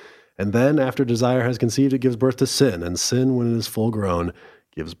enticed. And then, after desire has conceived, it gives birth to sin, and sin, when it is full grown,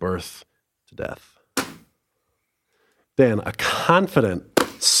 gives birth to death. Dan, a confident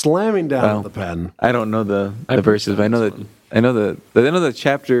slamming down of the pen. I don't know the verses, but I know the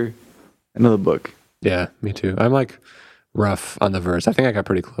chapter. I know the book. Yeah, me too. I'm like rough on the verse. I think I got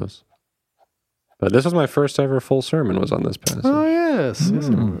pretty close. But this was my first ever full sermon was on this passage. Oh, yes.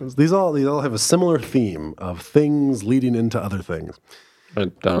 These all have a similar theme of things leading into other things. I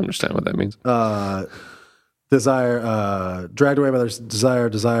don't understand what that means. Desire, dragged away by their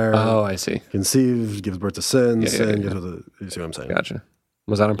desire. Oh, I see. Conceived, gives birth to sin. Sin gives yeah. birth to, you see what I'm saying? Gotcha.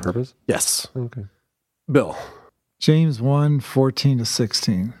 Was that on purpose? Yes. Okay. Bill. James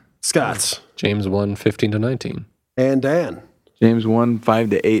 1:14-16. Scott. James 1:15-19. And Dan. James 1,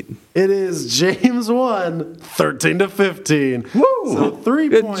 5-8. It is James 1, 13-15. Woo! So 3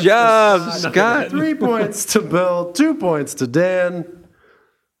 Good points. job, to Scott. 3 points to Bill, 2 points to Dan.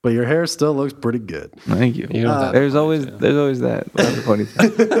 But your hair still looks pretty good. Thank you. There's always that.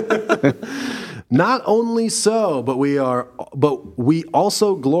 Not only so, but we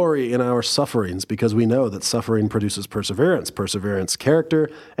also glory in our sufferings because we know that suffering produces perseverance, perseverance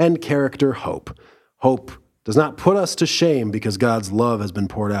character, and character hope. Hope does not put us to shame because God's love has been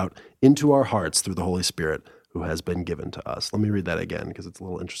poured out into our hearts through the Holy Spirit who has been given to us. Let me read that again because it's a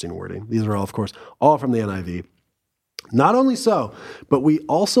little interesting wording. These are all, of course, all from the NIV. Not only so, but we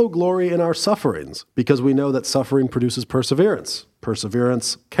also glory in our sufferings because we know that suffering produces perseverance,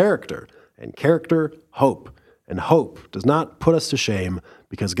 perseverance character, and character hope. And hope does not put us to shame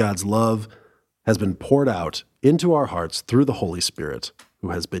because God's love has been poured out into our hearts through the Holy Spirit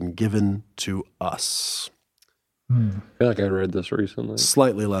who has been given to us. I feel like I read this recently.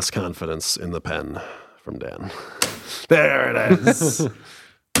 Slightly less confidence in the pen from Dan. There it is.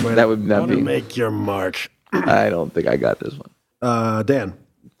 That would not be. Make your mark. I don't think I got this one. Dan.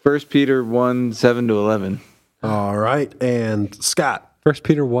 1 Peter 1, 7-11. All right. And Scott. 1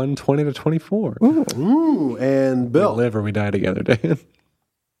 Peter 1:20-24. Ooh. And Bill. We live or we die together, Dan.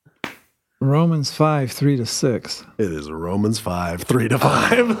 Romans 5, 3-6. It is Romans 5,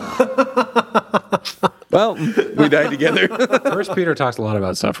 3-5. Well, we died together. 1 Peter talks a lot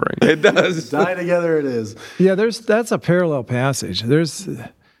about suffering. It does. Die together it is. Yeah, that's a parallel passage.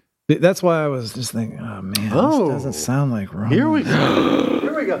 That's why I was just thinking, oh man, this doesn't sound like Romans. Here we go.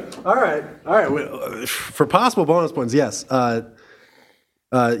 Here we go. All right. For possible bonus points, yes.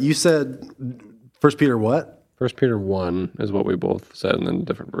 You said 1 Peter what? 1 Peter 1 is what we both said, and then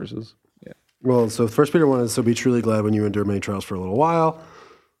different verses. Yeah. Well, so 1 Peter 1 is, so be truly glad when you endure many trials for a little while.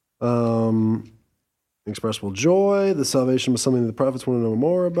 Inexpressible joy. The salvation was something the prophets want to know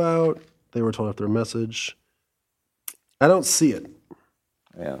more about. They were told after a message. I don't see it.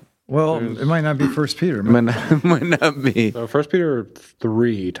 Yeah. Well, it might not be 1 Peter. It might not be. So 1 Peter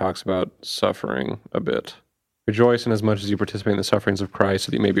 3 talks about suffering a bit. Rejoice in as much as you participate in the sufferings of Christ,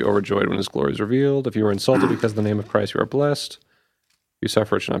 so that you may be overjoyed when his glory is revealed. If you are insulted because of the name of Christ, you are blessed. If you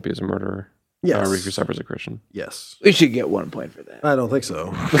suffer, it should not be as a murderer. Yes. Or if you suffer as a Christian. Yes. We should get 1 point for that. I don't think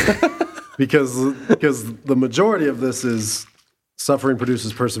so. because the majority of this is suffering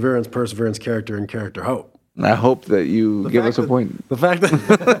produces perseverance, perseverance character, and character hope. I hope that you give us a point. The fact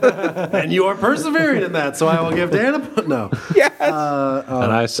that, and you are persevering in that, so I will give Dan a point. No. Yes. And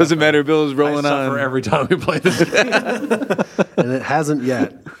I Doesn't matter. Bill is rolling suffer on. every time we play this game. And it hasn't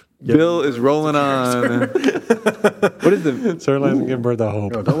yet. Bill is rolling on. What is the Sir hasn't given birth to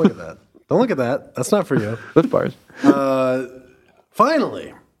hope. No, don't look at that. Don't look at that. That's not for you. Lift bars?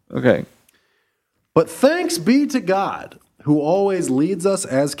 Finally. Okay. But thanks be to God, who always leads us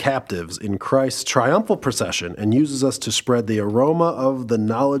as captives in Christ's triumphal procession and uses us to spread the aroma of the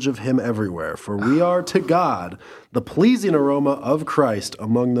knowledge of him everywhere. For we are to God the pleasing aroma of Christ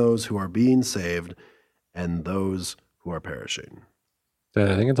among those who are being saved and those who are perishing.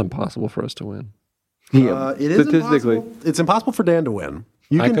 I think it's impossible for us to win. Yeah. It is statistically. impossible. It's impossible for Dan to win.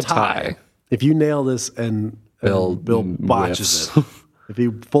 You I can could tie tie. if you nail this and Bill botches whiffs. it. If he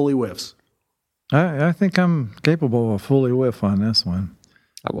fully whiffs. I think I'm capable of a fully whiff on this one.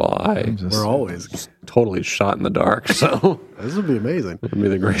 Well, We're always. totally shot in the dark, so This would be amazing. it would be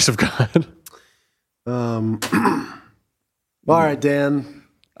the grace of God. All right, Dan.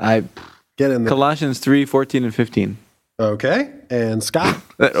 I Get in there. Colossians 3, 14 and 15. Okay. And Scott.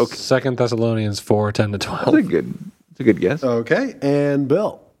 Okay. 2 Thessalonians 4, 10 to 12. That's a good guess. Okay. And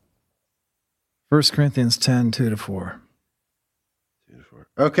Bill. 1 Corinthians 10, 2-4.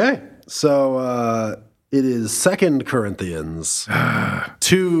 Okay. So it is 2 Corinthians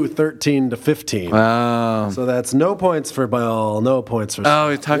 2, 13 to 15. Wow. So that's no points for Bill, no points for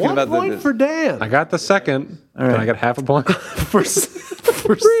Oh, he's talking 1 about point for Dan. I got the second. All right. Can I get half a point? for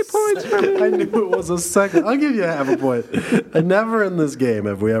 3 points for me. I knew it was a second. I'll give you a half a point. And never in this game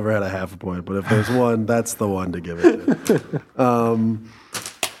have we ever had a half a point, but if there's one, that's the one to give it to.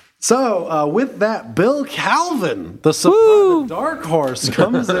 So with that, Bill Calvin, the dark horse,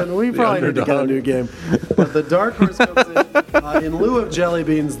 comes in. We probably need to get a new game, but the dark horse comes in lieu of jelly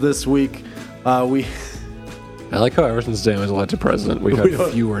beans this week. I like how ever since Dan was elected president, we've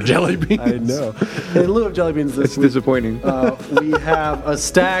had fewer jelly beans. I know. In lieu of jelly beans this It's week, disappointing. we have a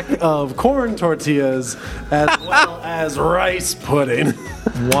stack of corn tortillas as well as rice pudding.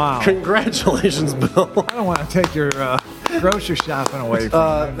 Wow. Congratulations, Bill. I don't want to take your grocery shopping away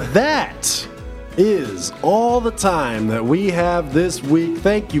from you. That is all the time that we have this week.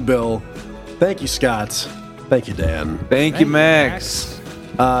 Thank you, Bill. Thank you, Scott. Thank you, Dan. Thank you, Max.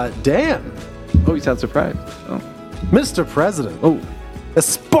 Dan, Oh, you sound surprised. Oh. Mr. President. Oh.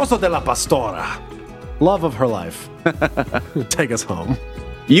 Esposo de la pastora. Love of her life. Take us home.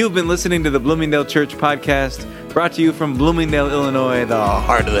 You've been listening to the Bloomingdale Church podcast, brought to you from Bloomingdale, Illinois, the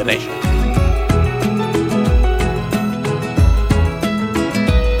heart of the nation.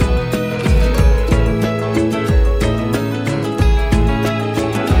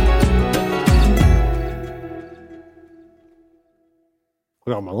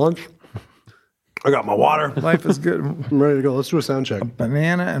 I got my lunch. I got my water. Life is good. I'm ready to go. Let's do a sound check.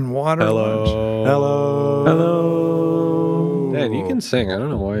 Banana and water lunch. Hello. Hello. Dan, you can sing. I don't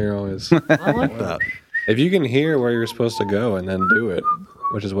know why you're always. I like that. If you can hear where you're supposed to go and then do it,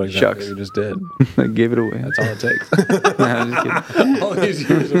 which is what exactly Shucks. you just did, I gave it away. that's all it takes. Nah, I'm just kidding. All these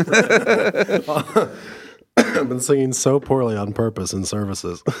years of I've been singing so poorly on purpose in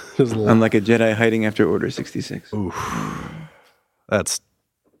services. Just I'm like a Jedi hiding after Order 66.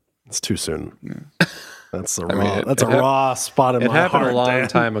 It's too soon. Yeah. That's a mean, raw spot in It my happened heart. a long Dan.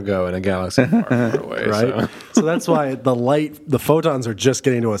 time ago in a galaxy far, far away. Right? So that's why the photons are just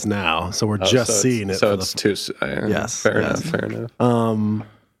getting to us now. So we're just seeing it. So for it's too soon. Yes, Fair yes. enough. Fair enough.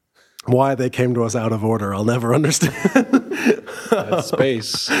 why they came to us out of order, I'll never understand. That's space.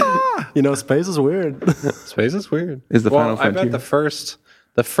 Space is weird. Space is weird. Is the Final I bet Frontier.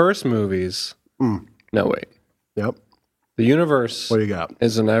 the first movies. No, wait. Yep. The universe What do you got?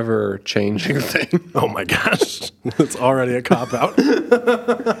 is an ever-changing thing. Oh my gosh. It's already a cop-out.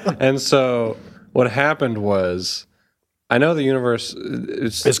 And so what happened was, I know the universe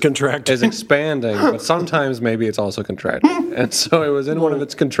It's contracting. is expanding, but sometimes maybe it's also contracting. And so it was in one of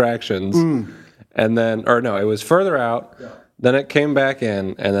its contractions, and then, or no, it was further out, then it came back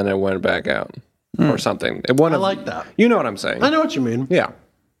in, and then it went back out, or something. I like that. You know what I'm saying? I know what you mean. Yeah.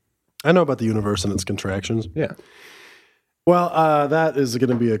 I know about the universe and its contractions. Yeah. Well, that is going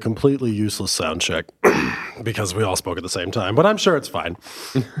to be a completely useless sound check because we all spoke at the same time, but I'm sure it's fine.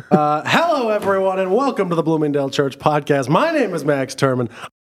 Hello, everyone, and welcome to the Bloomingdale Church podcast. My name is Max Turman.